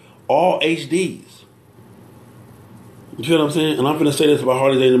pounders, all HDs. You feel what I'm saying? And I'm going to say this about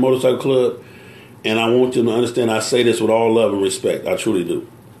Harleys Dangerous Motorcycle Club, and I want you to understand I say this with all love and respect. I truly do.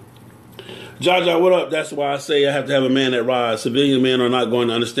 Jaja, what up? That's why I say I have to have a man that rides. Civilian men are not going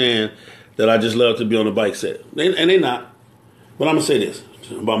to understand that I just love to be on the bike set. And they're not. But I'm going to say this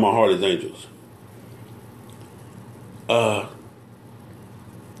about my Harleys Angels.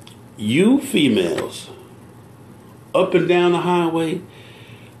 You females, up and down the highway,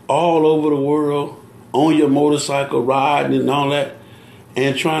 all over the world, on your motorcycle, riding and all that,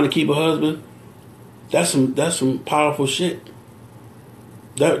 and trying to keep a husband, that's some powerful shit.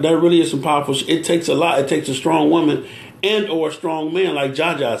 That really is some powerful shit. It takes a lot. It takes a strong woman and or a strong man, like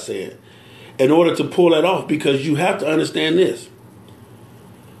Jaja said, in order to pull that off, because you have to understand this.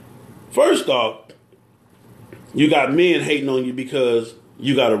 First off, you got men hating on you because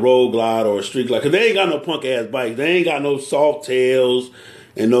you got a Road Glide or a Street Glide, because they ain't got no punk ass bikes. They ain't got no soft tails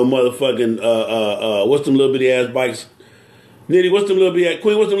and no motherfucking what's them little bitty ass bikes? Nitty, what's them little bitty ass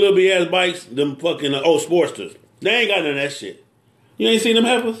Queen? What's them little bitty ass bikes? Them fucking Sportsters. They ain't got none of that shit. You ain't seen them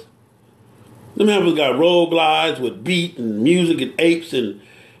heifers? Them heifers got Road Glides with beat and music and apes and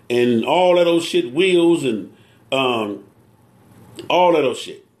all that old shit, wheels and all that old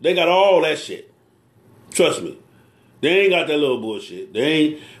shit. They got all that shit. Trust me. They ain't got that little bullshit. They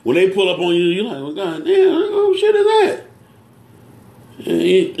ain't, when they pull up on you, you're like, well, God damn, what kind of shit is that?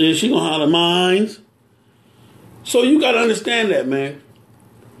 And she gonna holler mines. So you gotta understand that, man.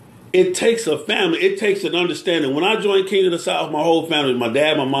 It takes a family. It takes an understanding. When I joined King of the South, my whole family, my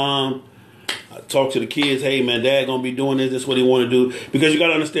dad, my mom, I talked to the kids, hey, man, Dad gonna be doing this. This is what he want to do. Because you got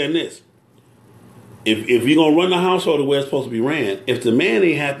to understand this. If you're going to run the household the way it's supposed to be ran, if the man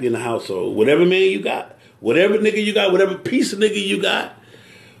ain't happy in the household, whatever man you got, whatever nigga you got, whatever piece of nigga you got,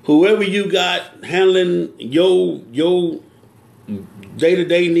 whoever you got handling your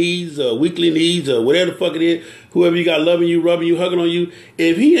day-to-day needs, weekly needs, or whatever the fuck it is, whoever you got loving you, rubbing you, hugging on you,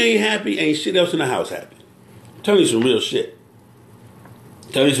 if he ain't happy, ain't shit else in the house happy. I'm telling you some real shit.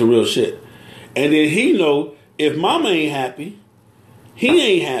 And then he know if mama ain't happy, he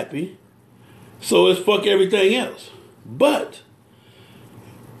ain't happy, so it's fuck everything else. But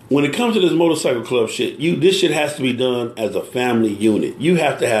when it comes to this motorcycle club shit, this shit has to be done as a family unit. You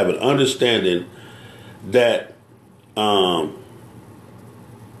have to have an understanding that all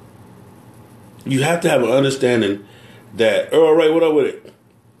right, what up with it?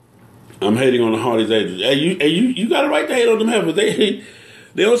 I'm hating on the Harleys Angels. Hey, you got a right to hate on them heifers.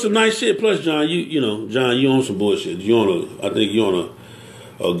 They on some nice shit. Plus, John, John, you on some bullshit. I think you on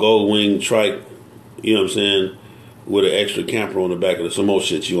a gold wing trike. You know what I'm saying? With an extra camper on the back of it. Some more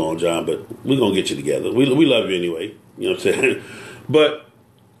shit you on, John. But we're gonna get you together. We love you anyway. You know what I'm saying? But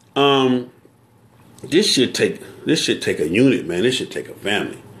this should take a unit, man. This should take a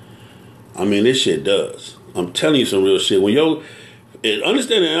family. I mean, this shit does. I'm telling you some real shit. When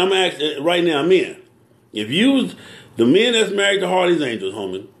understand that I'm asking right now, men. If you was the men that's married to Harley's Angels,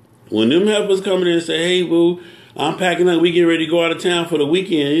 homie, when them helpers come in and say, "Hey, boo, I'm packing up. We get ready to go out of town for the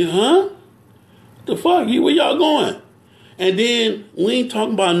weekend." Huh? What the fuck? Where y'all going? And then we ain't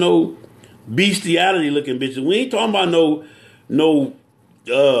talking about no bestiality looking bitches. We ain't talking about no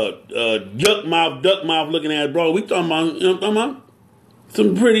duck mouth looking ass bro. We talking about, you know what I'm talking about?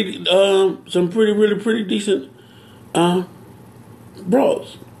 Some really pretty decent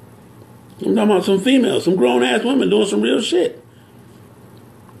bros. I'm talking about some females, some grown ass women doing some real shit.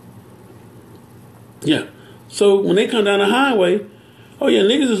 Yeah. So when they come down the highway, oh yeah,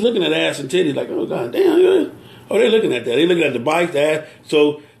 niggas is looking at ass and titties like, oh god damn, yeah. Oh, they looking at that. They looking at the bike, the ass.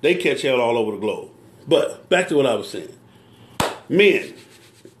 So they catch hell all over the globe. But back to what I was saying. Men,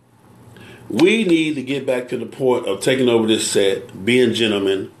 we need to get back to the point of taking over this set, being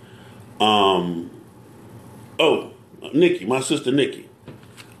gentlemen. Nikki, my sister Nikki.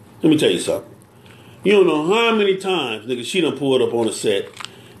 Let me tell you something. You don't know how many times, nigga, she done pulled up on the set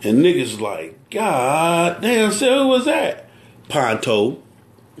and niggas like, God damn, so who was that? Ponto.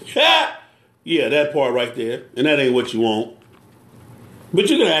 Yeah, that part right there. And that ain't what you want. But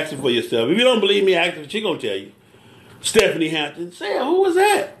you're going to ask it for yourself. If you don't believe me, ask it. She going to tell you. Stephanie Hampton. Say, who was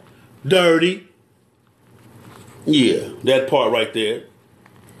that? Dirty. Yeah, that part right there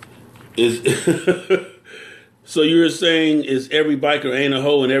is... So you're saying is every biker ain't a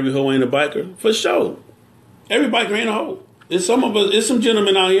hoe and every hoe ain't a biker? For sure. Every biker ain't a hoe. It's some of us, it's some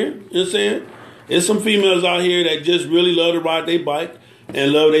gentlemen out here, you know what I'm saying? There's some females out here that just really love to ride their bike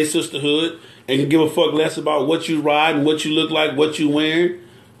and love their sisterhood and can give a fuck less about what you ride and what you look like, what you wearing.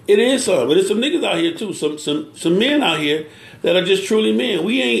 It is some, but there's some niggas out here too. Some men out here that are just truly men.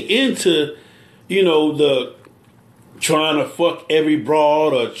 We ain't into, the trying to fuck every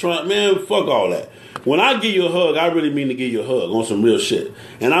broad or man, fuck all that. When I give you a hug, I really mean to give you a hug on some real shit.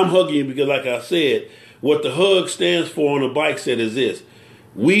 And I'm hugging you because, like I said, what the hug stands for on the bike set is this.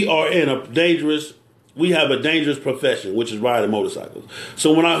 We have a dangerous profession, which is riding motorcycles.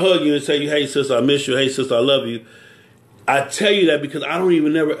 So when I hug you and say, hey, sister, I miss you. Hey, sister, I love you. I tell you that because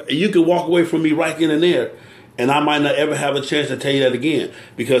you can walk away from me right in and there, and I might not ever have a chance to tell you that again.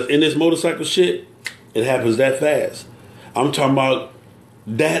 Because in this motorcycle shit, it happens that fast. I'm talking about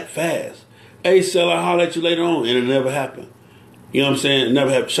that fast. Hey, Sel, I'll holler at you later on. And it never happened. You know what I'm saying? It never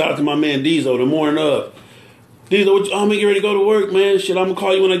happened. Shout out to my man Diesel the morning of. Diesel, I'm getting ready to go to work, man. Shit, I'm going to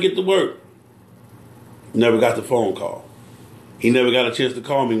call you when I get to work. Never got the phone call. He never got a chance to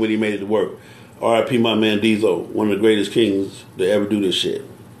call me when he made it to work. R.I.P. my man Diesel, one of the greatest kings to ever do this shit.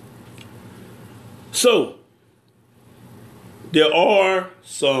 So, there are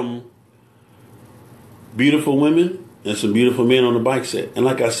some beautiful women and some beautiful men on the bike set. And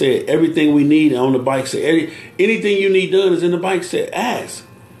like I said, everything we need on the bike set. Anything you need done is in the bike set. Ask.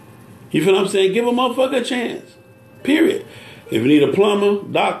 You feel what I'm saying? Give a motherfucker a chance. Period. If you need a plumber,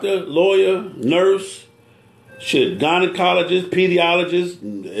 doctor, lawyer, nurse, gynecologist, pediatrologist,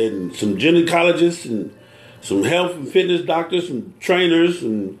 and some gynecologists, and some health and fitness doctors, some trainers,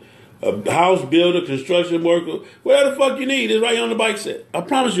 and a house builder, construction worker, whatever the fuck you need is right here on the bike set. I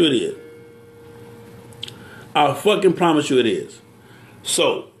promise you it is. I fucking promise you it is.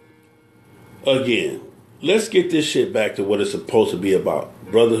 So, again, let's get this shit back to what it's supposed to be about.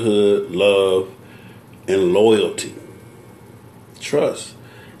 Brotherhood, love, and loyalty. Trust.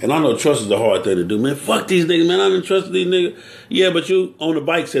 And I know trust is the hard thing to do, man. Fuck these niggas, man. I don't trust these niggas. Yeah, but you, on the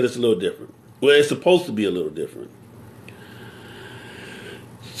bike set, it's a little different. Well, it's supposed to be a little different.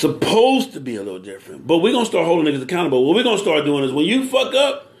 Supposed to be a little different. But we're going to start holding niggas accountable. What we're going to start doing is when you fuck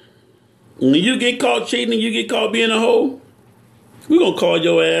up, when you get caught cheating and you get caught being a hoe, we're going to call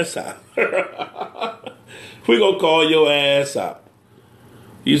your ass out. We're going to call your ass out.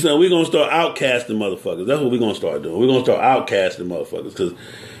 You said we're going to start outcasting motherfuckers. That's what we're going to start doing. We're going to start outcasting motherfuckers because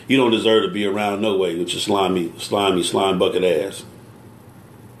you don't deserve to be around no way with your slime bucket ass.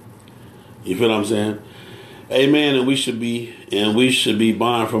 You feel what I'm saying? Amen. And we should be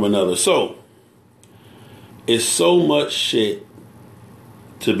buying from another. So, it's so much shit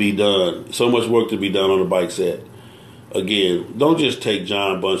to be done, so much work to be done on the bike set. Again, don't just take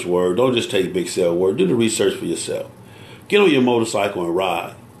John Bunch's word. Don't just take Big Cell word. Do the research for yourself. Get on your motorcycle and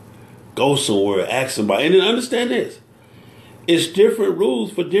ride. Go somewhere, ask somebody. And then understand this. It's different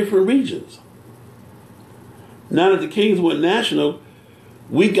rules for different regions. Now that the Kings went national,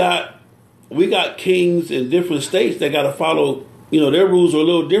 we got kings in different states that got to follow, their rules are a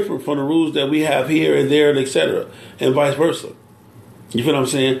little different from the rules that we have here and there, and et cetera, and vice versa. You feel what I'm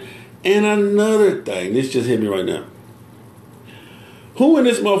saying? And another thing, this just hit me right now. Who in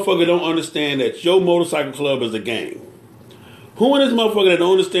this motherfucker don't understand that your motorcycle club is a gang? Who in this motherfucker that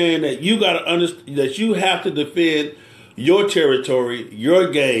don't understand that you gotta that you have to defend your territory, your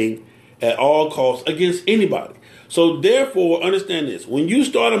gang, at all costs against anybody? So therefore, understand this: when you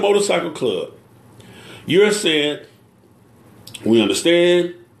start a motorcycle club, you're saying, we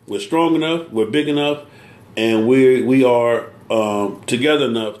understand, we're strong enough, we're big enough, and we are together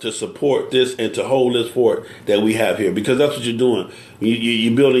enough to support this and to hold this fort that we have here, because that's what you're doing.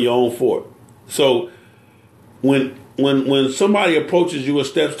 You're building your own fort. So when somebody approaches you or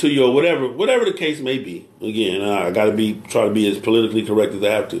steps to you or whatever the case may be, again, I got to try to be as politically correct as I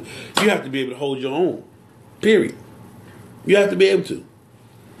have to. You have to be able to hold your own. Period. You have to be able to.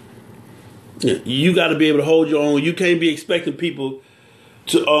 Yeah, you got to be able to hold your own. You can't be expecting people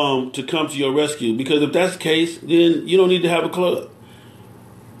to come to your rescue, because if that's the case, then you don't need to have a club.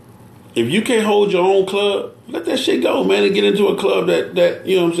 If you can't hold your own club, let that shit go, man, and get into a club that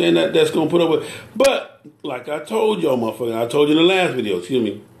you know what I'm saying, that's gonna put up with. But like I told y'all, motherfucker, I told you in the last video, excuse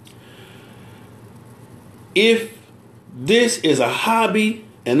me. If this is a hobby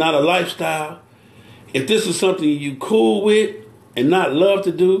and not a lifestyle, if this is something you cool with and not love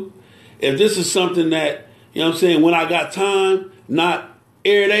to do, if this is something that, you know what I'm saying, when I got time, not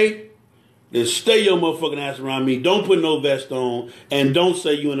every day, then stay your motherfucking ass around me. Don't put no vest on, and don't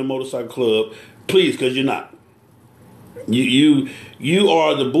say you in a motorcycle club, please, because you're not. You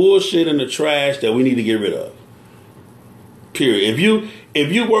are the bullshit and the trash that we need to get rid of. Period.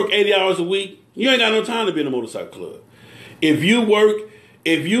 If you work 80 hours a week, you ain't got no time to be in a motorcycle club. If you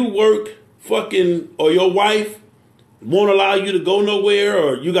work fucking, or your wife won't allow you to go nowhere,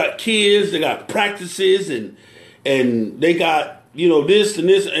 or you got kids, they got practices, and they got, you know, this and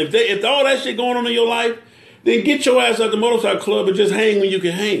this. If all that shit going on in your life, then get your ass out the motorcycle club and just hang when you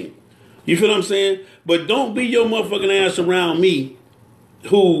can hang. You feel what I'm saying? But don't be your motherfucking ass around me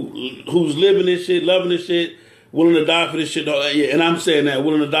who's living this shit, loving this shit, willing to die for this shit. And I'm saying that,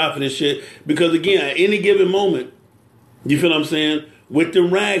 willing to die for this shit. Because again, at any given moment, you feel what I'm saying? With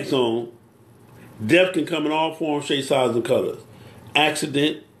them rags on, death can come in all forms, shapes, sizes, and colors.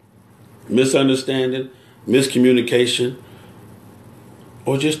 Accident, misunderstanding, miscommunication,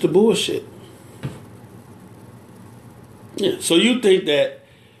 or just the bullshit. Yeah. So you think that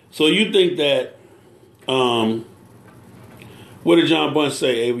what did John Bunch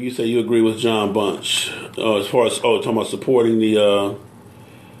say, Avery? You say you agree with John Bunch as far as talking about supporting the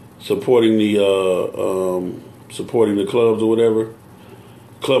clubs or whatever,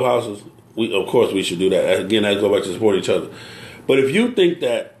 clubhouses. Of course we should do that. Again, I go back to support each other. But if you think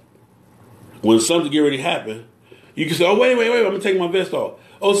that when something get ready to happen, you can say, oh, wait, I'm going to take my vest off.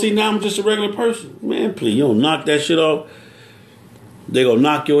 Oh, see, now I'm just a regular person. Man, please, you don't knock that shit off. They're going to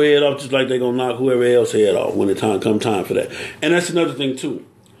knock your head off just like they're going to knock whoever else's head off when the time for that. And that's another thing, too.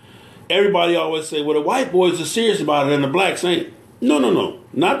 Everybody always say, well, the white boys are serious about it and the blacks ain't. No.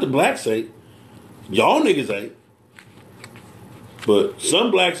 Not the blacks ain't. Y'all niggas ain't. But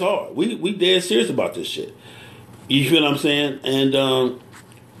some blacks are. We dead serious about this shit. You feel what I'm saying? And,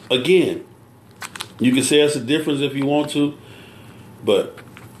 again, you can say it's a difference if you want to, but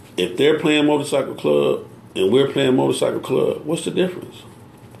if they're playing motorcycle club and we're playing motorcycle club, what's the difference?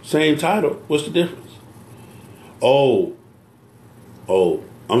 Same title. What's the difference? Oh,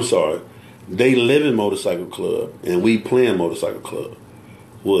 I'm sorry. They live in motorcycle club and we playing motorcycle club.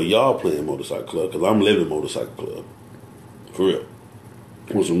 Well, y'all playing motorcycle club because I'm living motorcycle club. For real.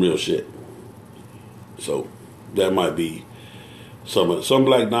 On some real shit. So that might be some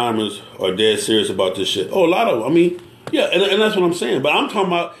black diamonds are dead serious about this shit. Oh, a lot of them. I mean, yeah, and that's what I'm saying. But I'm talking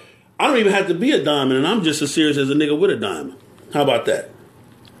about, I don't even have to be a diamond, and I'm just as serious as a nigga with a diamond. How about that?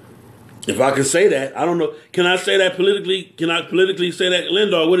 If I can say that, I don't know. Can I say that politically? Can I politically say that?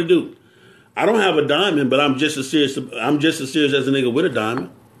 Lindor, what it do? I don't have a diamond, but I'm just as serious as a nigga with a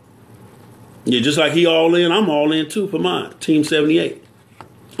diamond. Yeah, just like he all in, I'm all in too for mine. Team 78.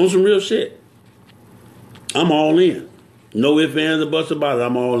 On some real shit. I'm all in. No ifs, ands, or buts about it.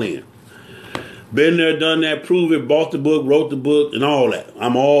 I'm all in. Been there, done that, prove it, bought the book, wrote the book, and all that.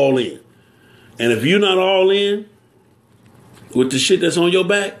 I'm all in. And if you're not all in with the shit that's on your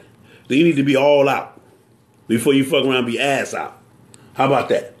back, then you need to be all out before you fuck around and be ass out. How about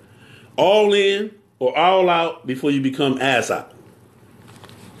that? All in or all out before you become ass out.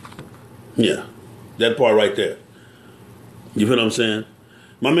 Yeah, that part right there. You feel what I'm saying?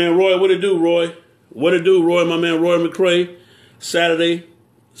 My man Roy, what it do, Roy? What it do, Roy? My man Roy McCray. Saturday,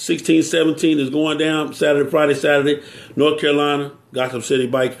 16, 17 is going down. Friday, Saturday. North Carolina, Gotham City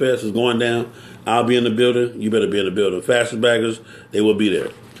Bike Fest is going down. I'll be in the building. You better be in the building. Fastest baggers, they will be there.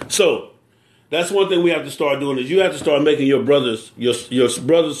 So that's one thing we have to start doing is you have to start making your brothers, your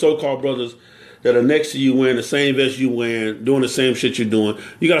brothers, so-called brothers that are next to you wearing the same vest you wearing, doing the same shit you're doing.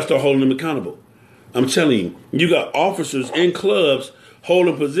 You got to start holding them accountable. I'm telling you, you got officers in clubs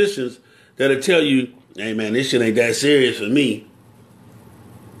holding positions that'll tell you, hey man, this shit ain't that serious for me.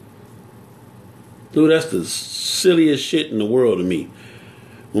 Dude, that's the silliest shit in the world to me.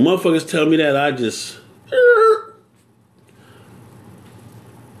 When motherfuckers tell me that, I just...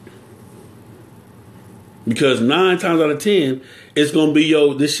 Because 9 times out of 10, it's going to be,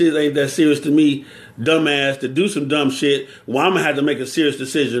 yo, this shit ain't that serious to me, dumbass, to do some dumb shit. Well, I'm going to have to make a serious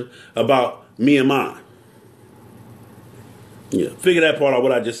decision about me and mine. Yeah, figure that part out,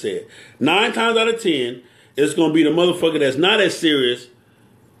 what I just said. 9 times out of 10, it's going to be the motherfucker that's not as serious,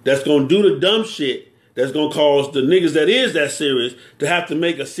 that's going to do the dumb shit, that's going to cause the niggas that is that serious to have to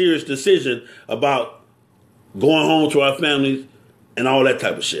make a serious decision about going home to our families and all that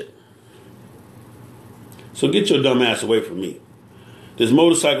type of shit. So get your dumb ass away from me. This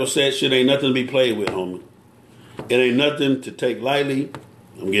motorcycle set shit ain't nothing to be played with, homie. It ain't nothing to take lightly.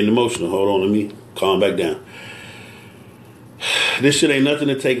 I'm getting emotional. Hold on, let me calm back down. This shit ain't nothing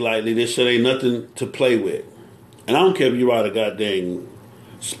to take lightly. This shit ain't nothing to play with. And I don't care if you ride a goddamn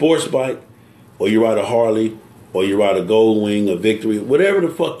sports bike, or you ride a Harley, or you ride a Gold Wing, a Victory, whatever the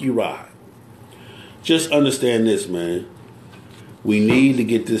fuck you ride. Just understand this, man. We need to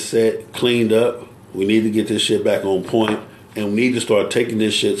get this set cleaned up. We need to get this shit back on point, and we need to start taking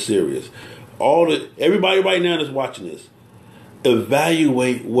this shit serious. Everybody right now that's watching this,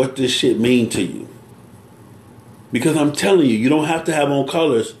 evaluate what this shit mean to you. Because I'm telling you, you don't have to have on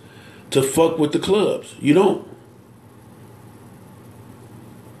colors to fuck with the clubs. You don't.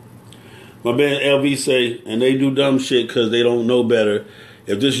 My man LV say, and they do dumb shit because they don't know better.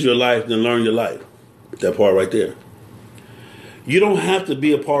 If this is your life, then learn your life. That part right there. You don't have to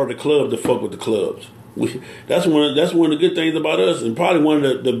be a part of the club to fuck with the clubs. That's one of the good things about us, and probably one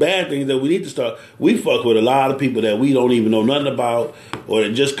of the bad things that we need to start. We fuck with a lot of people that we don't even know nothing about, or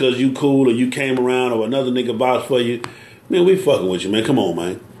that just because you cool or you came around or another nigga vouched for you. Man, we fucking with you, man. Come on,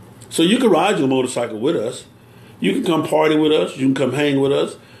 man. So you can ride your motorcycle with us. You can come party with us. You can come hang with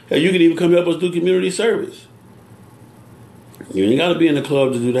us. Hell, you can even come help us do community service. You ain't got to be in the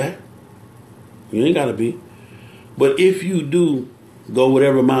club to do that. You ain't got to be. But if you do go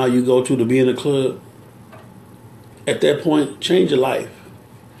whatever mile you go to be in a club, at that point, change your life.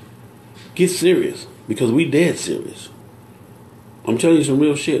 Get serious, because we dead serious. I'm telling you some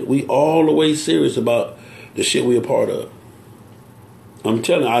real shit. We all the way serious about the shit we a part of. I'm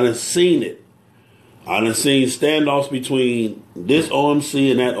telling you, I done seen it. I done seen standoffs between this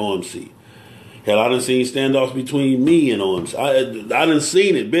OMC and that OMC. Hell, I done seen standoffs between me and OMC. I done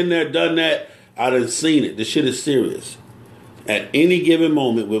seen it. Been there, done that. I done seen it. This shit is serious. At any given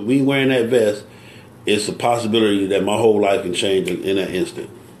moment, with me wearing that vest, it's a possibility that my whole life can change in that instant.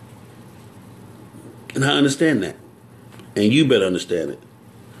 And I understand that. And you better understand it.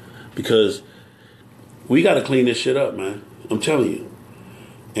 Because we got to clean this shit up, man. I'm telling you.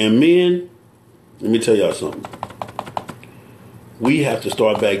 And men, let me tell y'all something. We have to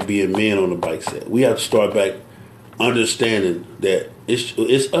start back being men on the bike set. We have to start back understanding that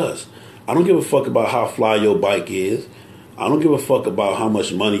it's us. I don't give a fuck about how fly your bike is. I don't give a fuck about how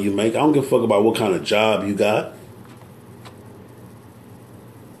much money you make. I don't give a fuck about what kind of job you got.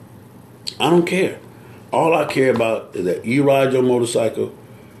 I don't care. All I care about is that you ride your motorcycle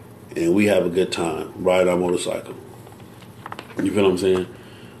and we have a good time riding our motorcycle. You feel what I'm saying?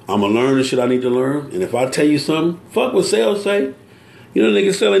 I'm going to learn the shit I need to learn. And if I tell you something, fuck what sales say. You know,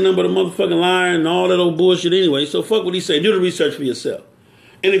 niggas selling nothing but a motherfucking liar and all that old bullshit anyway. So fuck what he say. Do the research for yourself.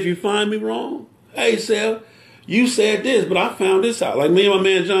 And if you find me wrong, hey, Sal, you said this, but I found this out. Like me and my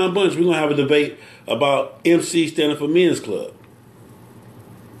man John Bunch, we're going to have a debate about MC standing for Men's Club.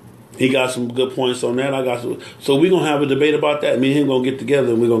 He got some good points on that. I got some. So we're going to have a debate about that. Me and him going to get together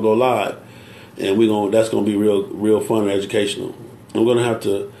and we're going to go live. And that's going to be real fun and educational. I'm going to have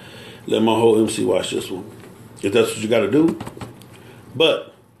to let my whole MC watch this one, if that's what you got to do.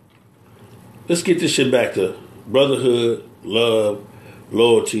 But let's get this shit back to brotherhood, love,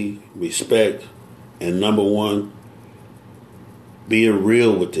 loyalty, respect, and number one, being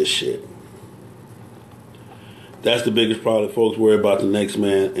real with this shit. That's the biggest problem. Folks worry about the next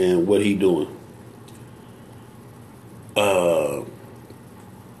man and what he doing.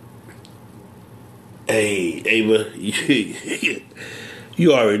 Hey, Ava,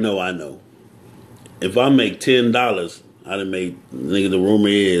 you already know I know. If I make $10, I done made, nigga, the rumor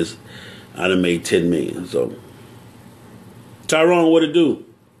is, I done made $10 million. So, Tyrone, what it do?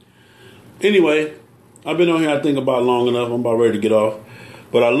 Anyway, I've been on here, I think, about long enough. I'm about ready to get off.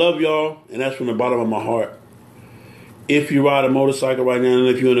 But I love y'all, and that's from the bottom of my heart. If you ride a motorcycle right now, and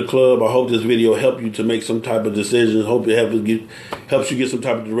if you're in a club, I hope this video helped you to make some type of decisions. Hope it helps you get some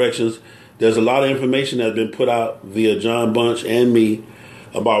type of directions. There's a lot of information that's been put out via John Bunch and me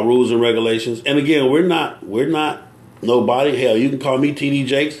about rules and regulations. And again, we're not nobody. Hell, you can call me TD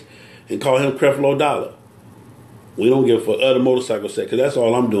Jakes and call him Creflo Dollar. We don't give a fuck other motorcycle set, because that's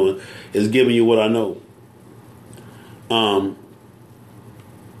all I'm doing is giving you what I know.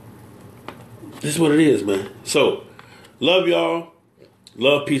 This is what it is, man. So, love y'all.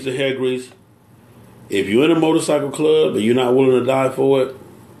 Love, piece of hair grease. If you're in a motorcycle club and you're not willing to die for it,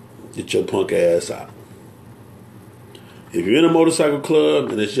 get your punk ass out. If you're in a motorcycle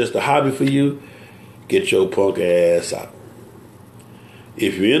club and it's just a hobby for you, get your punk ass out.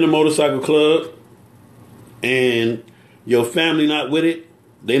 If you're in a motorcycle club and your family not with it,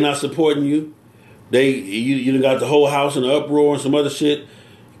 they not supporting you, you done got the whole house in an uproar and some other shit,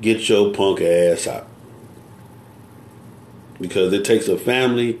 get your punk ass out. Because it takes a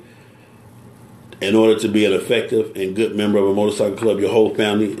family in order to be an effective and good member of a motorcycle club, your whole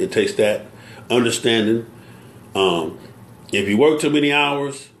family, it takes that understanding. If you work too many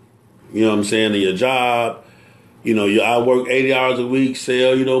hours, you know what I'm saying, in your job, I work 80 hours a week,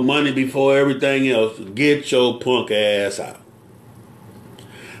 sell, money before everything else, get your punk ass out.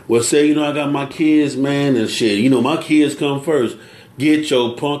 Well, say, I got my kids, man, and shit, my kids come first. Get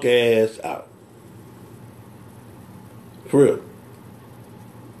your punk ass out. For real.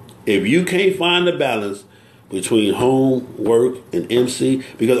 If you can't find the balance between home, work, and MC,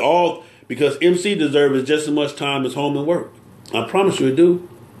 because MC deserves just as much time as home and work. I promise you it do.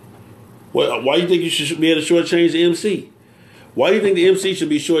 Why do you think you should be able to shortchange the MC? Why do you think the MC should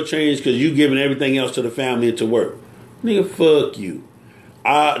be shortchanged because you giving everything else to the family and to work? Nigga, fuck you.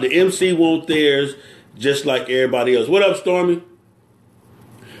 The MC want theirs just like everybody else. What up, Stormy?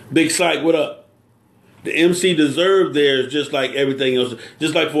 Big Psych, what up? The MC deserve theirs just like everything else.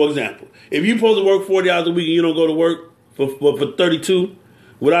 Just like, for example, if you supposed to work 40 hours a week and you don't go to work for 32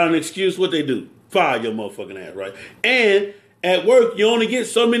 without an excuse, what they do? Fire your motherfucking ass, right? And at work, you only get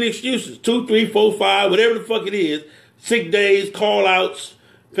so many excuses. 2, 3, 4, 5, whatever the fuck it is. Sick days, call outs,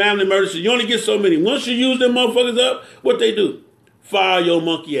 family emergencies. You only get so many. Once you use them motherfuckers up, what they do? Fire your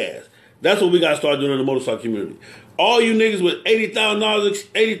monkey ass. That's what we got to start doing in the motorcycle community. All you niggas with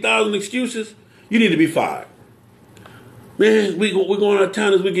 $80,000 excuses, you need to be fired. Man, we're going out of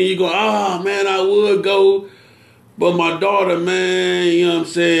town this weekend. You go, man, I would go. But my daughter, man, you know what I'm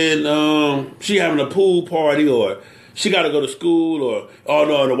saying? She having a pool party, or she got to go to school, or, oh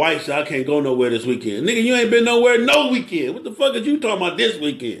no, the wife said I can't go nowhere this weekend. Nigga, you ain't been nowhere no weekend. What the fuck is you talking about this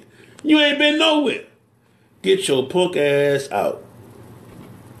weekend? You ain't been nowhere. Get your punk ass out.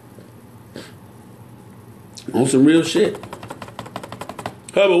 On some real shit.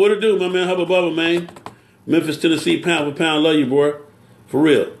 Hubba, what it do, my man? Hubba Bubba, man. Memphis, Tennessee, pound for pound. Love you, boy. For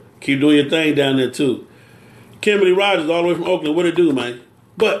real. Keep doing your thing down there, too. Kimberly Rogers, all the way from Oakland. What it do, man?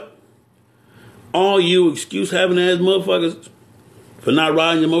 But all you excuse-having ass motherfuckers for not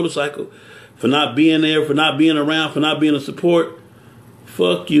riding your motorcycle, for not being there, for not being around, for not being a support,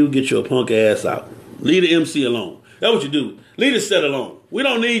 fuck you, get your punk ass out. Leave the MC alone. That's what you do. Leave the set alone. We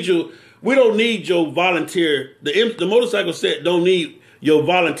don't need you. We don't need your volunteer. The motorcycle set don't need your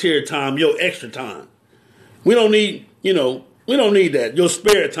volunteer time, your extra time. We don't need, we don't need that. Your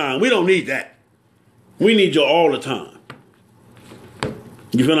spare time. We don't need that. We need you all the time.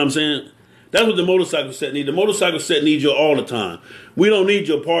 You feel what I'm saying? That's what the motorcycle set needs. The motorcycle set needs you all the time. We don't need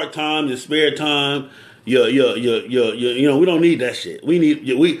your part time, your spare time. We don't need that shit.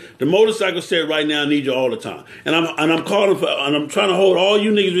 The motorcycle set right now needs you all the time. And I'm trying to hold all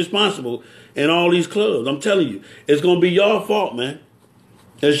you niggas responsible in all these clubs. I'm telling you, it's gonna be y'all fault, man.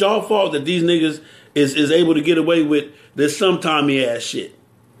 It's y'all fault that these niggas is able to get away with this sometimey ass shit.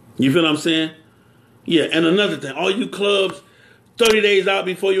 You feel what I'm saying? Yeah, and another thing, all you clubs, 30 days out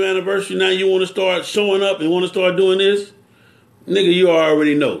before your anniversary, now you want to start showing up and want to start doing this? Nigga, you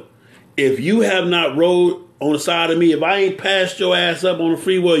already know. If you have not rode on the side of me, if I ain't passed your ass up on the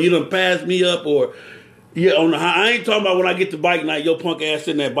freeway, you done passed me up, or I ain't talking about when I get to bike night, your punk ass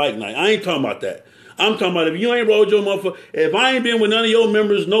in that bike night. I ain't talking about that. I'm talking about if you ain't rode your motherfucker, if I ain't been with none of your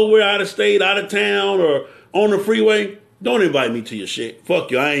members nowhere out of state, out of town, or on the freeway, don't invite me to your shit. Fuck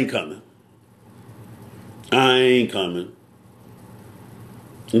you, I ain't coming. I ain't coming.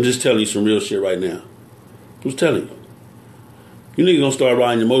 I'm just telling you some real shit right now. I'm just telling you. You niggas gonna start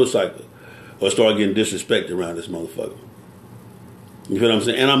riding your motorcycle or start getting disrespected around this motherfucker. You feel what I'm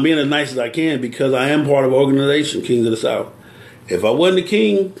saying? And I'm being as nice as I can because I am part of an organization, Kings of the South. If I wasn't the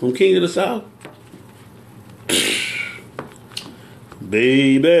king from King of the South,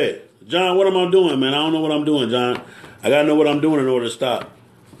 Baby. John, what am I doing, man? I don't know what I'm doing, John. I got to know what I'm doing in order to stop.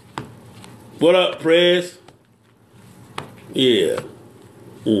 What up, Prez? Yeah.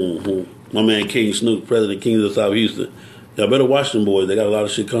 My man King Snoop, President Kings of South Houston. Y'all better watch them boys. They got a lot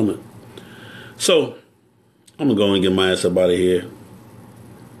of shit coming. So, I'm going to go and get my ass up out of here.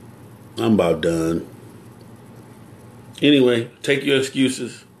 I'm about done. Anyway, take your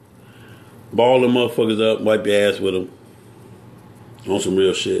excuses. Ball them motherfuckers up. Wipe your ass with them. On some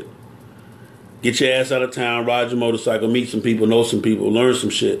real shit. Get your ass out of town. Ride your motorcycle. Meet some people. Know some people. Learn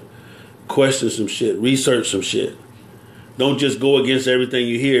some shit. Question some shit. Research some shit. Don't just go against everything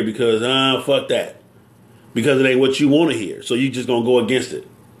you hear because, fuck that. Because it ain't what you want to hear. So you just going to go against it.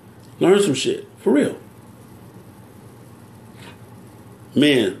 Learn some shit. For real.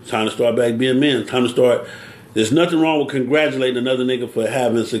 Men, time to start back being men. Time to start. There's nothing wrong with congratulating another nigga for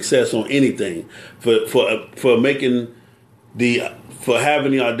having success on anything. For making for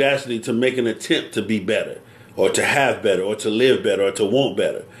having the audacity to make an attempt to be better. Or to have better. Or to live better. Or to want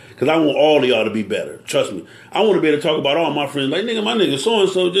better. Because I want all of y'all to be better. Trust me. I want to be able to talk about all my friends. Like, nigga, my nigga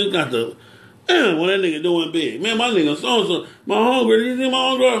so-and-so just got the... what that nigga doing big. Man, my nigga so-and-so. My homegirl. You see my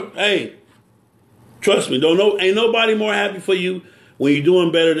homegirl? Hey. Trust me. Ain't nobody more happy for you when you're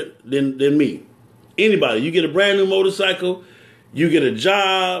doing better than me. Anybody. You get a brand new motorcycle. You get a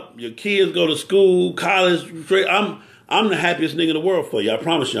job. Your kids go to school, college. I'm the happiest nigga in the world for you. I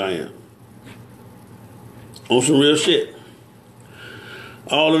promise you I am. On some real shit.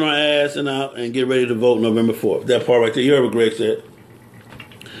 All in our ass and out and get ready to vote November 4th. That part right there. You heard what Greg said.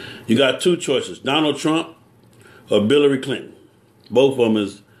 You got two choices. Donald Trump or Hillary Clinton. Both of them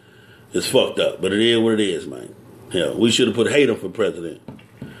is fucked up. But it is what it is, man. Hell, we should have put Hayden for president.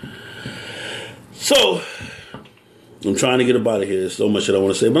 So, I'm trying to get up out of here. There's so much shit I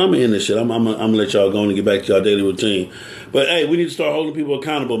want to say. But I'm going to end this shit. I'm going to let y'all go and get back to y'all daily routine. But, hey, we need to start holding people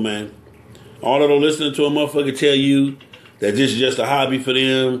accountable, man. All of them listening to a motherfucker tell you that this is just a hobby for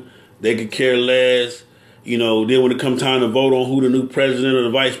them. They could care less. You know, then when it come time to vote on who the new president or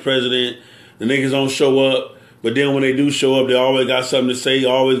the vice president, the niggas don't show up. But then when they do show up, they always got something to say.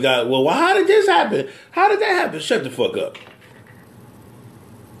 Always got, well, how did this happen? How did that happen? Shut the fuck up.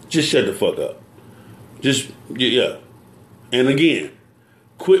 Just shut the fuck up. Just, yeah. And again,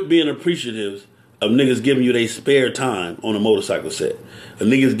 quit being appreciative of niggas giving you their spare time on a motorcycle set. Of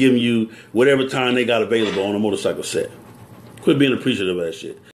niggas giving you whatever time they got available on a motorcycle set. Quit being appreciative of that shit.